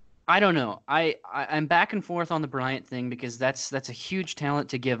 I don't know. I'm back and forth on the Bryant thing because that's a huge talent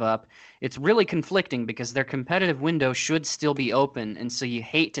to give up. It's really conflicting because their competitive window should still be open, and so you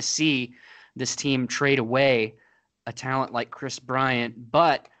hate to see this team trade away a talent like Chris Bryant,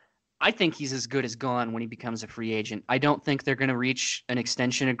 but I think he's as good as gone when he becomes a free agent. I don't think they're going to reach an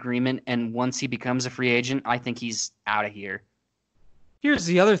extension agreement, and once he becomes a free agent, I think he's out of here. Here's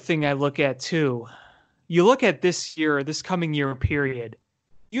the other thing I look at too. You look at this coming year period,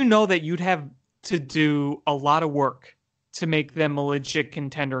 you know that you'd have to do a lot of work to make them a legit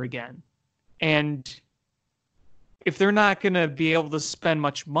contender again. And if they're not going to be able to spend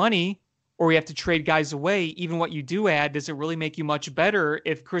much money or you have to trade guys away, even what you do add, does it really make you much better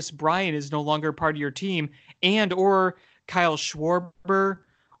if Chris Bryant is no longer part of your team and or Kyle Schwarber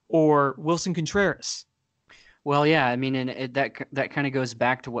or Wilson Contreras? Well, yeah, I mean, and that kind of goes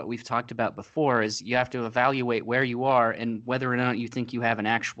back to what we've talked about before, is you have to evaluate where you are and whether or not you think you have an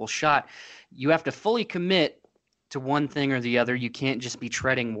actual shot. You have to fully commit to one thing or the other. You can't just be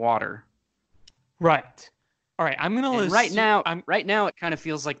treading water. Right. All right, I'm going to list. Right now, it kind of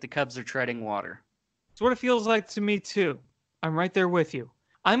feels like the Cubs are treading water. It's what it feels like to me too. I'm right there with you.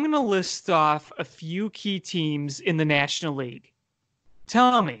 I'm going to list off a few key teams in the National League.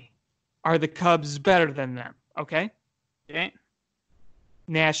 Tell me, are the Cubs better than them? Okay. Okay.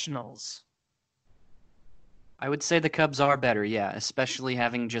 Nationals. I would say the Cubs are better, yeah, especially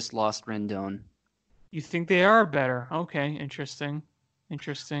having just lost Rendon. You think they are better? Okay, interesting.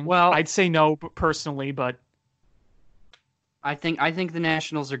 Interesting. Well, I'd say no personally, but I think the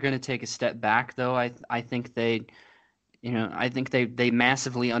Nationals are going to take a step back, though. I think they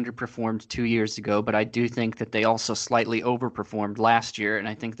massively underperformed 2 years ago, but I do think that they also slightly overperformed last year, and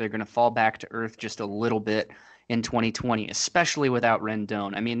I think they're going to fall back to earth just a little bit in 2020, especially without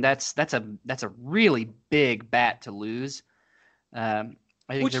Rendon. I mean, that's a really big bat to lose.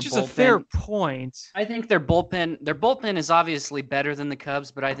 I think their which is a fair bullpen. point. I think their bullpen is obviously better than the Cubs,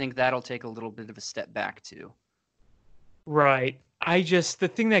 but I think that'll take a little bit of a step back too. Right.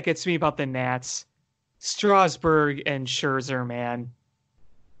 The thing that gets me about the Nats, Strasburg and Scherzer, man,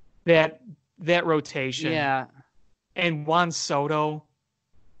 that that rotation Yeah. and Juan Soto.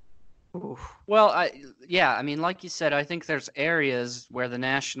 Oof. Well, yeah, I mean, like you said, I think there's areas where the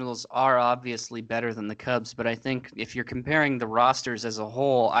Nationals are obviously better than the Cubs, but I think if you're comparing the rosters as a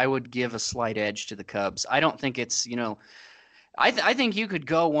whole, I would give a slight edge to the Cubs. I don't think it's. I think you could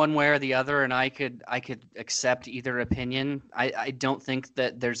go one way or the other, and I could accept either opinion. I don't think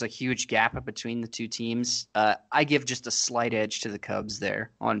that there's a huge gap between the two teams. I give just a slight edge to the Cubs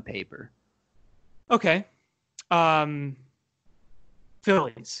there on paper. Okay. Um,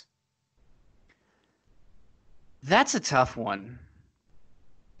 Phillies. That's a tough one.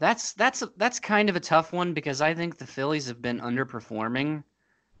 That's kind of a tough one because I think the Phillies have been underperforming.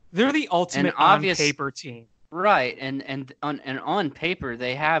 They're the And ultimate on obvious paper team. Right, and on paper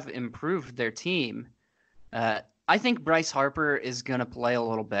they have improved their team. I think Bryce Harper is going to play a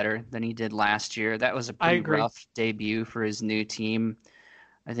little better than he did last year. That was a I pretty agree. rough debut for his new team.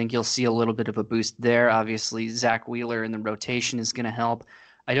 I think you'll see a little bit of a boost there. Obviously, Zach Wheeler in the rotation is going to help.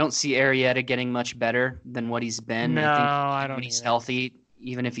 I don't see Arrieta getting much better than what he's been. No, I think I even when don't he's either. healthy,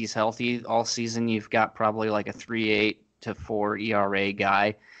 even if he's healthy all season, you've got probably like a 3.8 to 4 ERA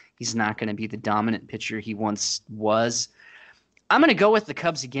guy. He's not going to be the dominant pitcher he once was. I'm going to go with the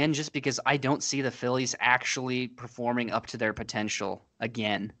Cubs again just because I don't see the Phillies actually performing up to their potential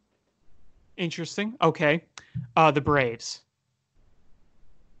again. Interesting. Okay. The Braves.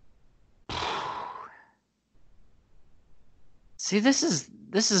 See, this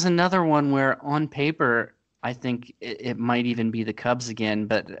is another one where on paper I think it might even be the Cubs again,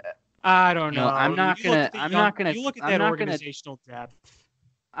 but I don't know. I'm not You look gonna at the I'm young, not gonna you look at I'm that not gonna organizational depth.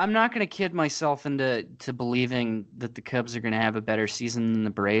 I'm not gonna kid myself into believing that the Cubs are gonna have a better season than the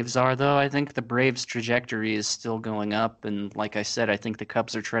Braves are, though. I think the Braves' trajectory is still going up, and like I said, I think the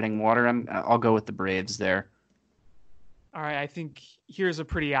Cubs are treading water. I'll go with the Braves there. All right, I think here's a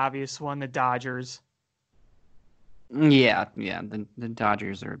pretty obvious one: the Dodgers. Yeah, yeah. The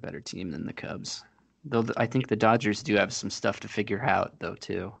Dodgers are a better team than the Cubs, though. I think the Dodgers do have some stuff to figure out, though,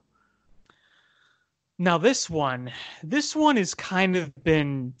 too. Now this one has kind of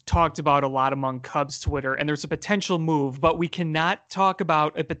been talked about a lot among Cubs Twitter, and there's a potential move, but we cannot talk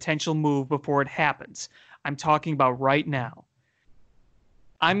about a potential move before it happens. I'm talking about right now.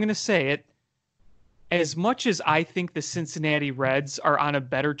 I'm going to say it. As much as I think the Cincinnati Reds are on a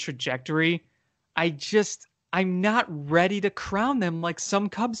better trajectory, I'm not ready to crown them like some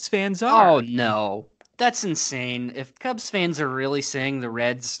Cubs fans Oh are. no, that's insane. If Cubs fans are really saying the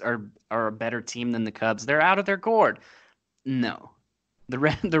Reds are a better team than the Cubs, they're out of their gourd. No, the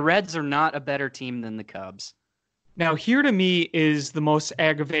Reds are not a better team than the Cubs. Now, here to me is the most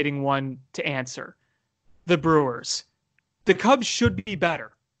aggravating one to answer. The Brewers. The Cubs should be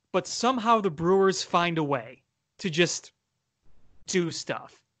better, but somehow the Brewers find a way to just do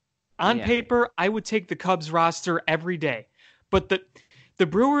stuff. On Yeah, paper, I would take the Cubs roster every day, but the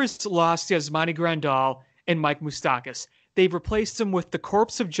Brewers lost Yasmani Grandal and Mike Moustakas. They've replaced him with the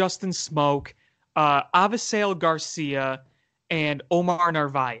corpse of Justin Smoke, Avisail Garcia, and Omar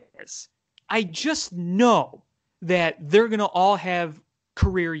Narvaez. I just know that they're going to all have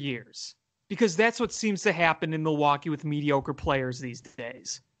career years because that's what seems to happen in Milwaukee with mediocre players these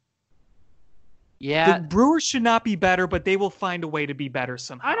days. The yeah. Brewers should not be better, but they will find a way to be better I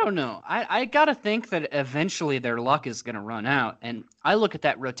somehow. don't know. I gotta think that eventually their luck is gonna run out, and I look at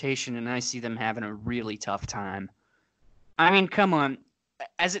that rotation and I see them having a really tough time. I mean, come on.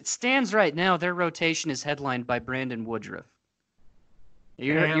 As it stands right now, their rotation is headlined by Brandon Woodruff.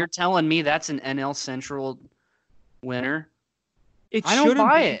 You're Yeah, telling me that's an NL Central winner? it I don't shouldn't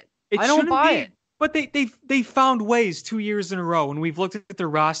buy be. it. It I don't shouldn't buy be. it. But they found ways 2 years in a row, and we've looked at their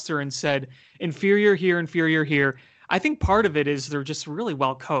roster and said inferior here, inferior here. I think part of it is they're just really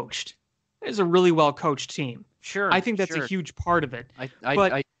well coached. It's a really well coached team. I Sure, think that's a sure. huge part of it. I I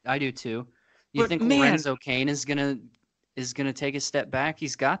But I do too. You but think man, Lorenzo Kane is gonna take a step back?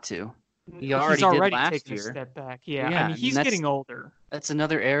 He's got to. He He's already did already last taken a year. step back. Yeah, I Yeah, mean, I mean he's getting older. that's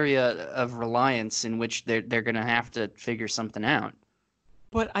another area of reliance in which they're gonna have to figure something out.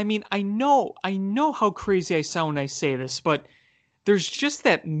 But I mean, I know how crazy I sound when I say this, but there's just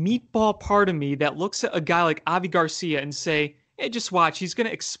that meatball part of me that looks at a guy like Avi Garcia and say, hey, just watch, he's going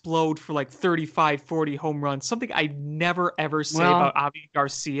to explode for like 35, 40 home runs. Something I never ever say Well, about Avi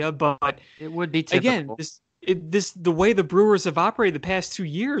Garcia, but it would be again, typical. this the way the Brewers have operated the past 2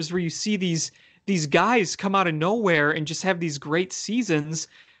 years, where you see these guys come out of nowhere and just have these great seasons.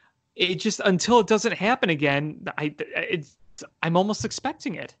 It just until it doesn't happen again, I'm almost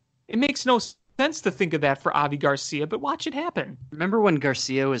expecting it. It makes no sense to think of that for Avi Garcia, but watch it happen. Remember when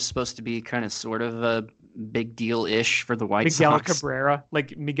Garcia was supposed to be kind of sort of a big deal-ish for the White Miguel Sox? Cabrera,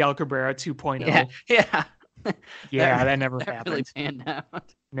 like Miguel Cabrera 2.0. Yeah, yeah. Yeah, that never that really happened. panned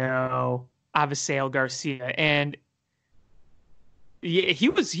out. No, Avisail Garcia, and yeah, he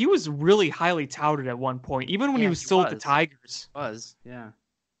was really highly touted at one point, even when he Yeah, was he still at the Tigers. yeah.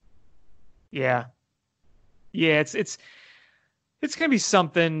 Yeah, yeah, it's gonna be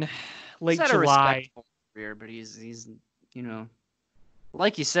something He's late had a July. respectable career, but he's you know,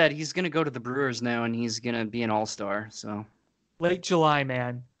 like you said, he's gonna go to the Brewers now, and he's gonna be an all-star. So Late July,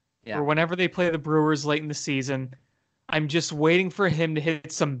 man, yeah, or whenever they play the Brewers late in the season. I'm just waiting for him to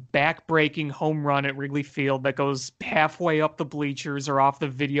hit some back-breaking home run at Wrigley Field that goes halfway up the bleachers or off the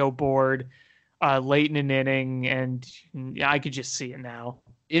video board late in an inning, and I could just see it now.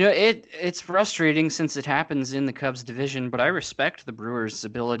 it's frustrating since it happens in the Cubs division, but I respect the Brewers'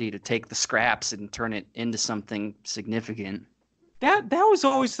 ability to take the scraps and turn it into something significant. That was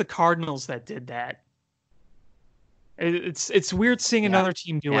always the Cardinals that did that. It's weird seeing Yeah, another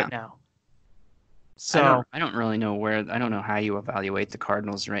team do yeah. it now. I So don't really know I don't know how you evaluate the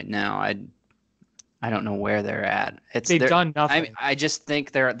Cardinals right now. I don't know where they're at. they've done nothing. I just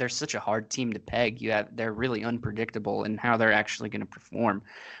think they're such a hard team to peg. They're really unpredictable in how they're actually going to perform,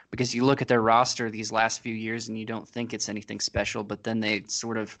 because you look at their roster these last few years and you don't think it's anything special, but then they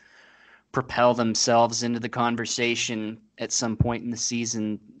sort of propel themselves into the conversation at some point in the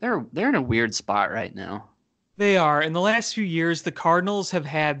season. They're in a weird spot right now. They are. In the last few years, the Cardinals have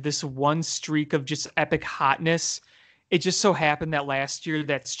had this one streak of just epic hotness. It just so happened that last year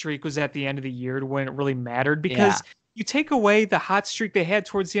that streak was at the end of the year when it really mattered, Yeah. because you take away the hot streak they had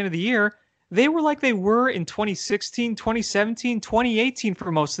towards the end of the year, they were like they were in 2016, 2017, 2018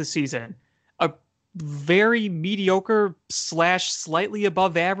 for most of the season. A very mediocre slash slightly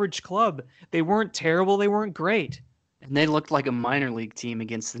above average club. They weren't terrible. They weren't great. And they looked like a minor league team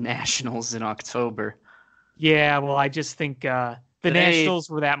against the Nationals in October. Yeah, well, I just think the They Nationals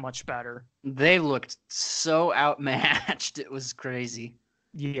were that much better. they looked so outmatched. It was crazy.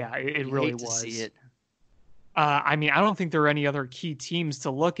 Yeah, it You really hate to was. see it. I mean, I don't think there are any other key teams to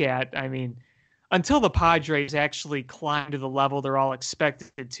look at. I mean, until the Padres actually climb to the level they're all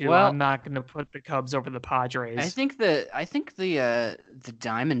expected to, Well, I'm not going to put the Cubs over the Padres. I think the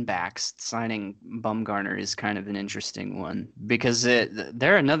Diamondbacks signing Bumgarner is kind of an interesting one, because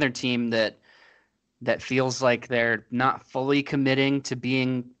they're another team that feels like they're not fully committing to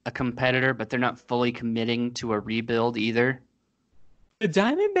being a competitor, but they're not fully committing to a rebuild either. The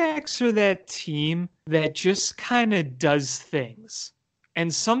Diamondbacks are that team that just kind of does things.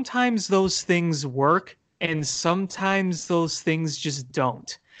 And sometimes those things work, and sometimes those things just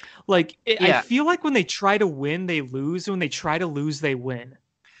don't. Like, I Yeah. feel like when they try to win, they lose. And when they try to lose, they win.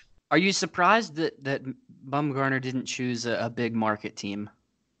 Are you surprised that Bumgarner didn't choose a big market team?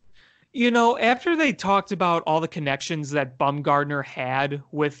 You know, after they talked about all the connections that Bumgarner had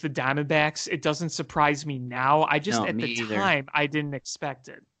with the Diamondbacks, it doesn't surprise me now. I just, No, at me the either. time, I didn't expect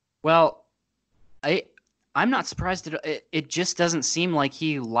it. Well, I'm not surprised at it. It just doesn't seem like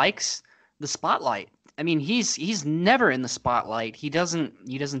he likes the spotlight. I mean, he's never in the spotlight. He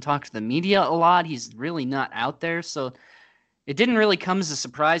doesn't talk to the media a lot. He's really not out there. So it didn't really come as a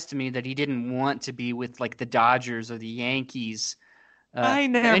surprise to me that he didn't want to be with like the Dodgers or the Yankees. I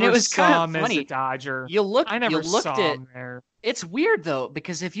And never it was kind saw of him as a funny. Dodger. You I looked never at saw him there. It's weird though,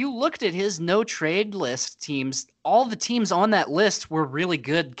 because if you looked at his no trade list teams, all the teams on that list were really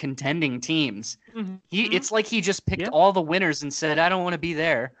good contending teams. Mhm. It's like he just picked Yeah. all the winners and said, "I don't want to be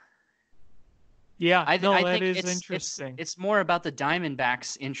there." Yeah, no, I that think is it's interesting. it's more about the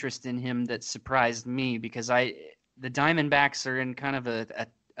Diamondbacks' interest in him that surprised me, because the Diamondbacks are in kind of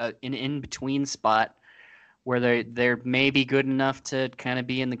an in between spot where they're maybe good enough to kind of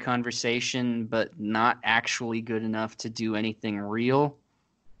be in the conversation, but not actually good enough to do anything real.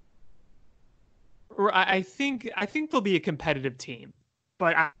 I think they'll be a competitive team,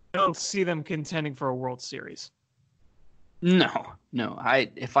 but I don't see them contending for a World Series. No, no.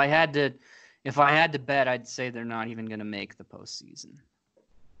 If I had to bet, I'd say they're not even going to make the postseason.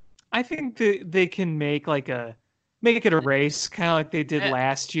 I think that they can make it a race, kind of like they did I,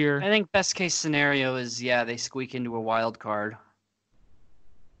 last I year. think best case scenario is they squeak into a wild card.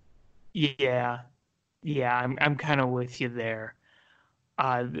 Yeah, yeah, I'm kind of with you there.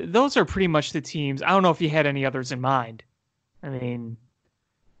 Those are pretty much the teams. I don't know if you had any others in mind. I mean,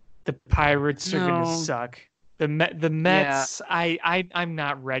 the Pirates are gonna No, suck. The yeah, Mets, I'm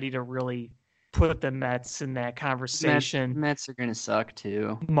not ready to really put the Mets in that conversation. Mets are going to suck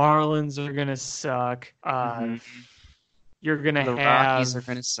too. Marlins are gonna suck. Hmm. You're gonna The Rockies are have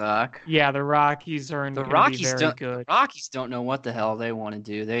going to suck. yeah, the Rockies aren't The gonna be Rockies very don't. The good. Rockies don't know what the hell they want to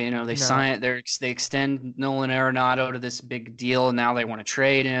do. They No. sign. They extend Nolan Arenado to this big deal, and now they want to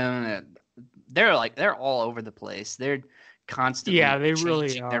trade him. They're all over the place. They're Yeah, constantly they really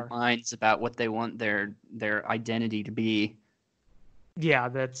changing their are. minds about what they want their identity to be. Yeah,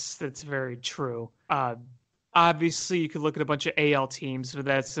 that's very true. Obviously, you could look at a bunch of AL teams, but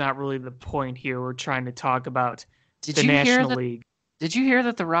that's not really the point here. We're trying to talk about Did the you hear National that? League. Did you hear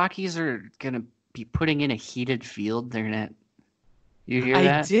that the Rockies are gonna be putting in a heated field? They're not. You hear I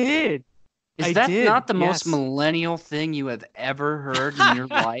that? did. Is I that did. not the most Yes. millennial thing you have ever heard in your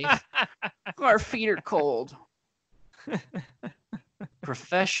life? Our feet are cold.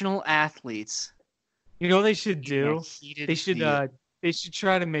 Professional athletes You know what they should in a do? They heated should field. they should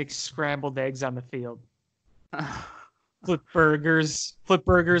try to make scrambled eggs on the field. Flip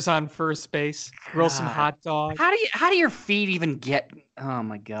burgers on first base, grill some God, hot dogs. how do your feet even get? Oh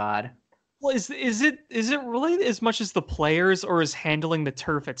my God. Well, is it really as much as the players or is handling the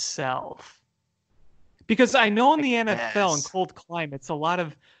turf itself? Because I know in I the NFL in guess. cold climates, a lot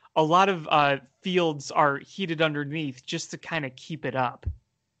of fields are heated underneath just to kind of keep it up.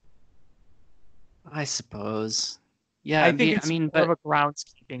 I suppose. Yeah, I think I it's mean, more of but a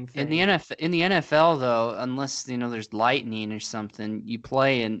groundskeeping thing. in the NFL though, unless there's lightning or something, you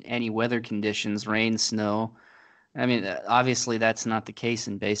play in any weather conditions, rain, snow. I mean, obviously that's not the case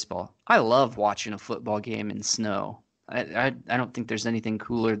in baseball. I love watching a football game in snow. I don't think there's anything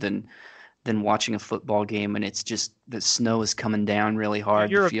cooler than watching a football game and it's just the snow is coming down really hard,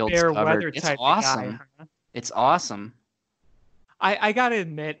 the You're a field's fair covered. weather It's type of guy, awesome. huh? It's awesome. I gotta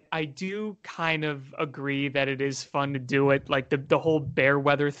admit, I do kind of agree that it is fun to do it, like the whole bear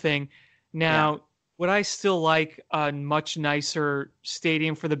weather thing. Yeah. Now, would I still like a much nicer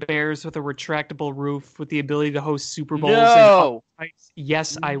stadium for the Bears with a retractable roof with the ability to host Super Bowls and No. fights?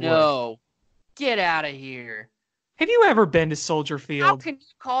 Yes, I would. No. Get out of here. Have you ever been to Soldier How Field? can you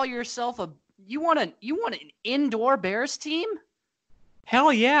call yourself a you want an indoor Bears team?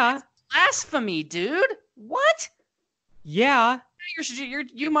 Hell yeah. Blasphemy, dude. What? Yeah.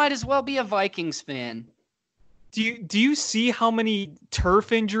 You might as well be a Vikings fan. Do you see how many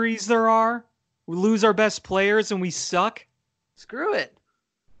turf injuries there are? We lose our best players and we suck. Screw it.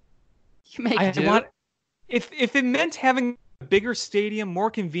 You make I do. want if it meant having a bigger stadium, more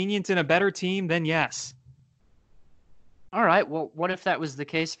convenient, and a better team, then yes. All right. Well, what if that was the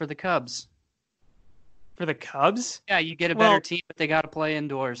case for the Cubs? For the Cubs? Yeah, you get a better Well, team, but they got to play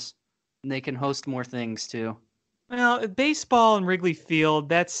indoors, and they can host more things too. well, baseball and Wrigley Field,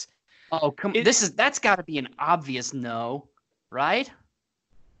 that's Oh, come. it. That's got to be an obvious no, right?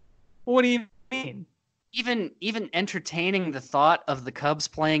 What do you mean? Even entertaining the thought of the Cubs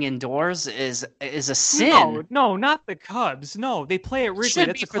playing indoors is a No, sin. no, not the Cubs. No, they play at It Wrigley. should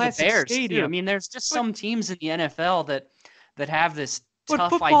That's be a for the classic Bears too. I stadium. mean, there's just But some teams in the NFL that have this but tough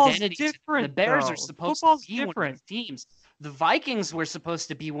football's identity. The different Bears though. are supposed to Football's be one of different. those teams. The Vikings were supposed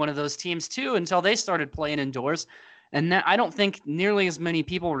to be one of those teams too until they started playing indoors. And I don't think nearly as many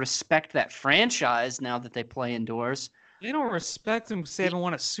people respect that franchise now that they play indoors. They don't respect them because they haven't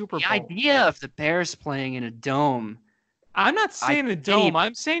won a Super The Bowl. idea of the Bears playing in a dome, I'm not I saying a can't dome. even.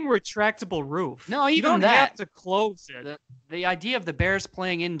 I'm saying retractable roof. No, You even don't have that. to close it. The idea of the Bears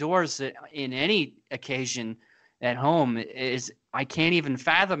playing indoors in any occasion at home is I can't even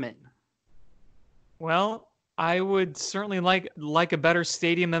fathom it. Well, I would certainly like a better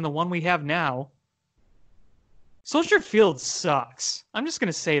stadium than the one we have now. Soldier Field sucks. I'm just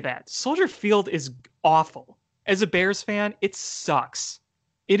gonna say that. Soldier Field is awful. As a Bears fan, it sucks.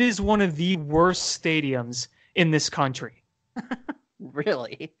 It is one of the worst stadiums in this country.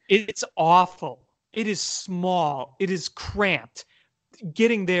 Really? It's awful. It is small. It is cramped.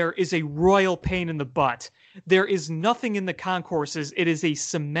 Getting there is a royal pain in the butt. There is nothing in the concourses. It is a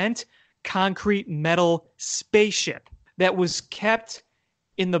cement, concrete, metal spaceship that was kept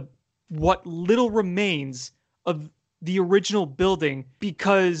in the what little remains of the original building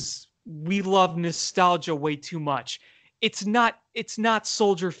because we love nostalgia way too much. It's not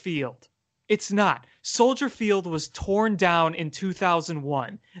Soldier Field. It's not. Soldier Field was torn down in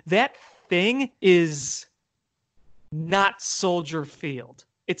 2001. That thing is not Soldier Field.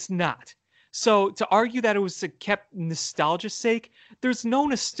 It's not. So to argue that it was kept nostalgia's sake, there's no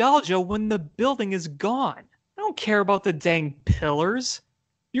nostalgia when the building is gone. I don't care about the dang pillars.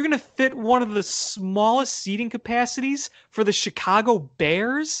 You're going to fit one of the smallest seating capacities for the Chicago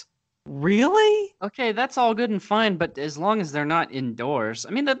Bears? Really? Okay, that's all good and fine, but as long as they're not indoors.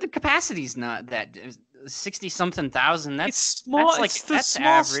 I mean, the capacity's not that 60-something thousand. It's small. It's the that's small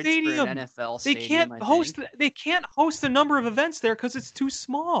average stadium. for an NFL stadium. They can't host a number of events there because it's too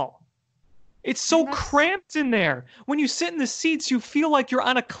small. It's so cramped in there. When you sit in the seats, you feel like you're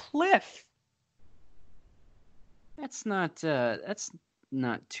on a cliff. That's not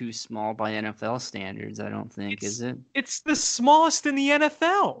too small by NFL standards, I don't think, is it? It's the smallest in the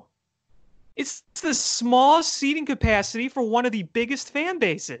NFL. It's the smallest seating capacity for one of the biggest fan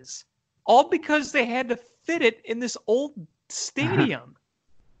bases. All because they had to fit it in this old stadium.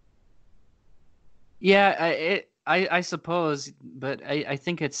 Yeah, I suppose, but I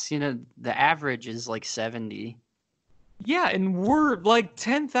think it's, the average is like 70. Yeah, and we're like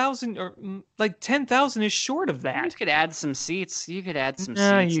 10,000 or like 10,000 is short of that. You could add some seats. You could add some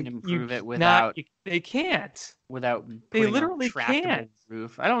seats and improve it without. They can't. Without they literally a retractable can't.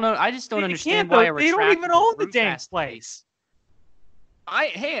 Roof. I don't know. I just don't understand why a retractable they don't even own the roof dang place.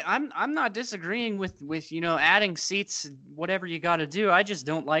 I'm not disagreeing with adding seats, whatever you got to do. I just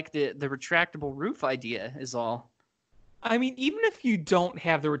don't like the retractable roof idea. Is all. I mean, even if you don't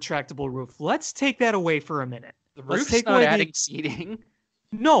have the retractable roof, let's take that away for a minute. The roof's not adding seating.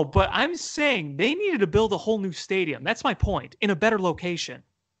 No, but I'm saying they needed to build a whole new stadium. That's my point. In a better location.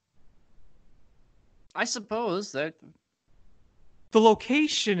 I suppose that the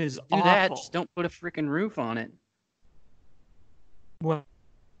location is awful. That. Just don't put a freaking roof on it. Well,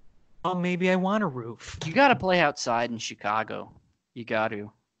 maybe I want a roof. You got to play outside in Chicago. You got to.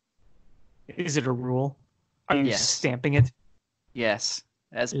 Is it a rule? Are you stamping it? Yes.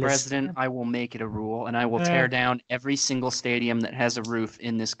 As president, I will make it a rule, and I will tear down every single stadium that has a roof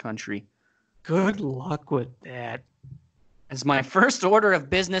in this country. Good luck with that. As my first order of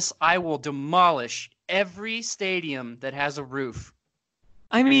business, I will demolish every stadium that has a roof.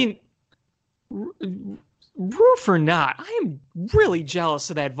 I mean, roof or not, I am really jealous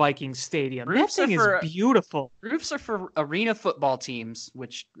of that Vikings stadium. That thing is beautiful. Roofs are for arena football teams,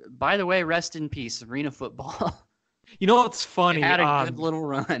 which, by the way, rest in peace, arena football. You know what's funny? It had a good little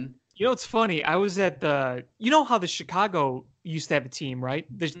run. You know what's funny? I was at you know how the Chicago used to have a team, right?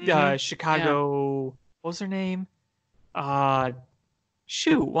 The Chicago, what was their name?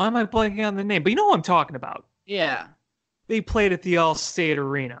 Shoot, why am I blanking on the name? But you know what I'm talking about. Yeah. They played at the Allstate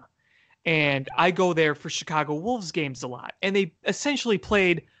Arena. And I go there for Chicago Wolves games a lot. And they essentially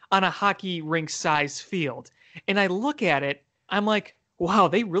played on a hockey rink size field. And I look at it, I'm like, wow,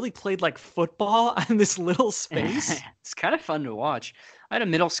 they really played like football on this little space. It's kind of fun to watch. I had a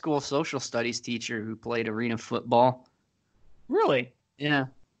middle school social studies teacher who played arena football. Really? Yeah.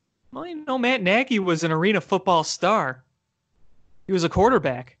 Well, Matt Nagy was an arena football star. He was a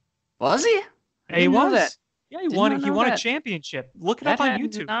quarterback. Was he? He was. That. Yeah, he won a championship. Look it up on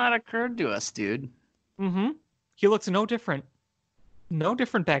YouTube. That not occurred to us, dude. Mm-hmm. He looked no different. No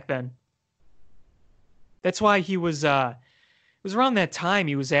different back then. That's why he was it was around that time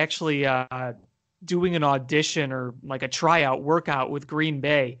he was actually doing an audition or like a tryout workout with Green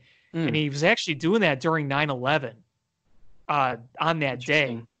Bay. And he was actually doing that during 9/11 on that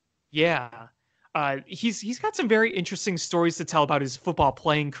day. Yeah. He's got some very interesting stories to tell about his football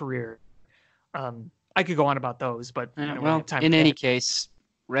playing career. I could go on about those, but well, in any case,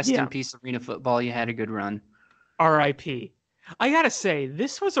 rest in peace, arena football. You had a good run. R.I.P. I gotta say,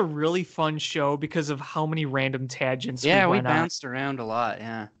 this was a really fun show because of how many random tangents we bounced around a lot,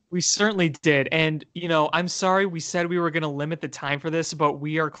 yeah. We certainly did. And, I'm sorry we said we were going to limit the time for this, but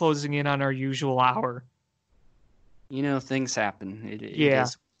we are closing in on our usual hour. Things happen. It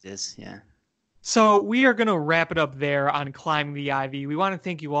is what it is, yeah. So we are going to wrap it up there on Climbing the Ivy. We want to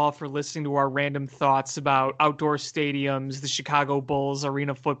thank you all for listening to our random thoughts about outdoor stadiums, the Chicago Bulls,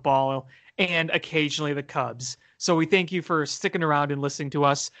 arena football, and occasionally the Cubs. So we thank you for sticking around and listening to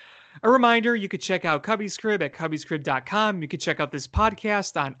us. A reminder, you could check out Cubby's Crib at cubbyscrib.com. You could check out this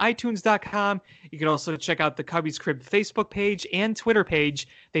podcast on itunes.com. You can also check out the Cubby's Crib Facebook page and Twitter page.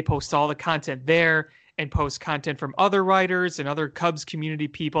 They post all the content there and post content from other writers and other Cubs community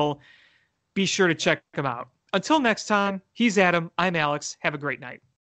people. Be sure to check them out. Until next time, he's Adam. I'm Alex. Have a great night.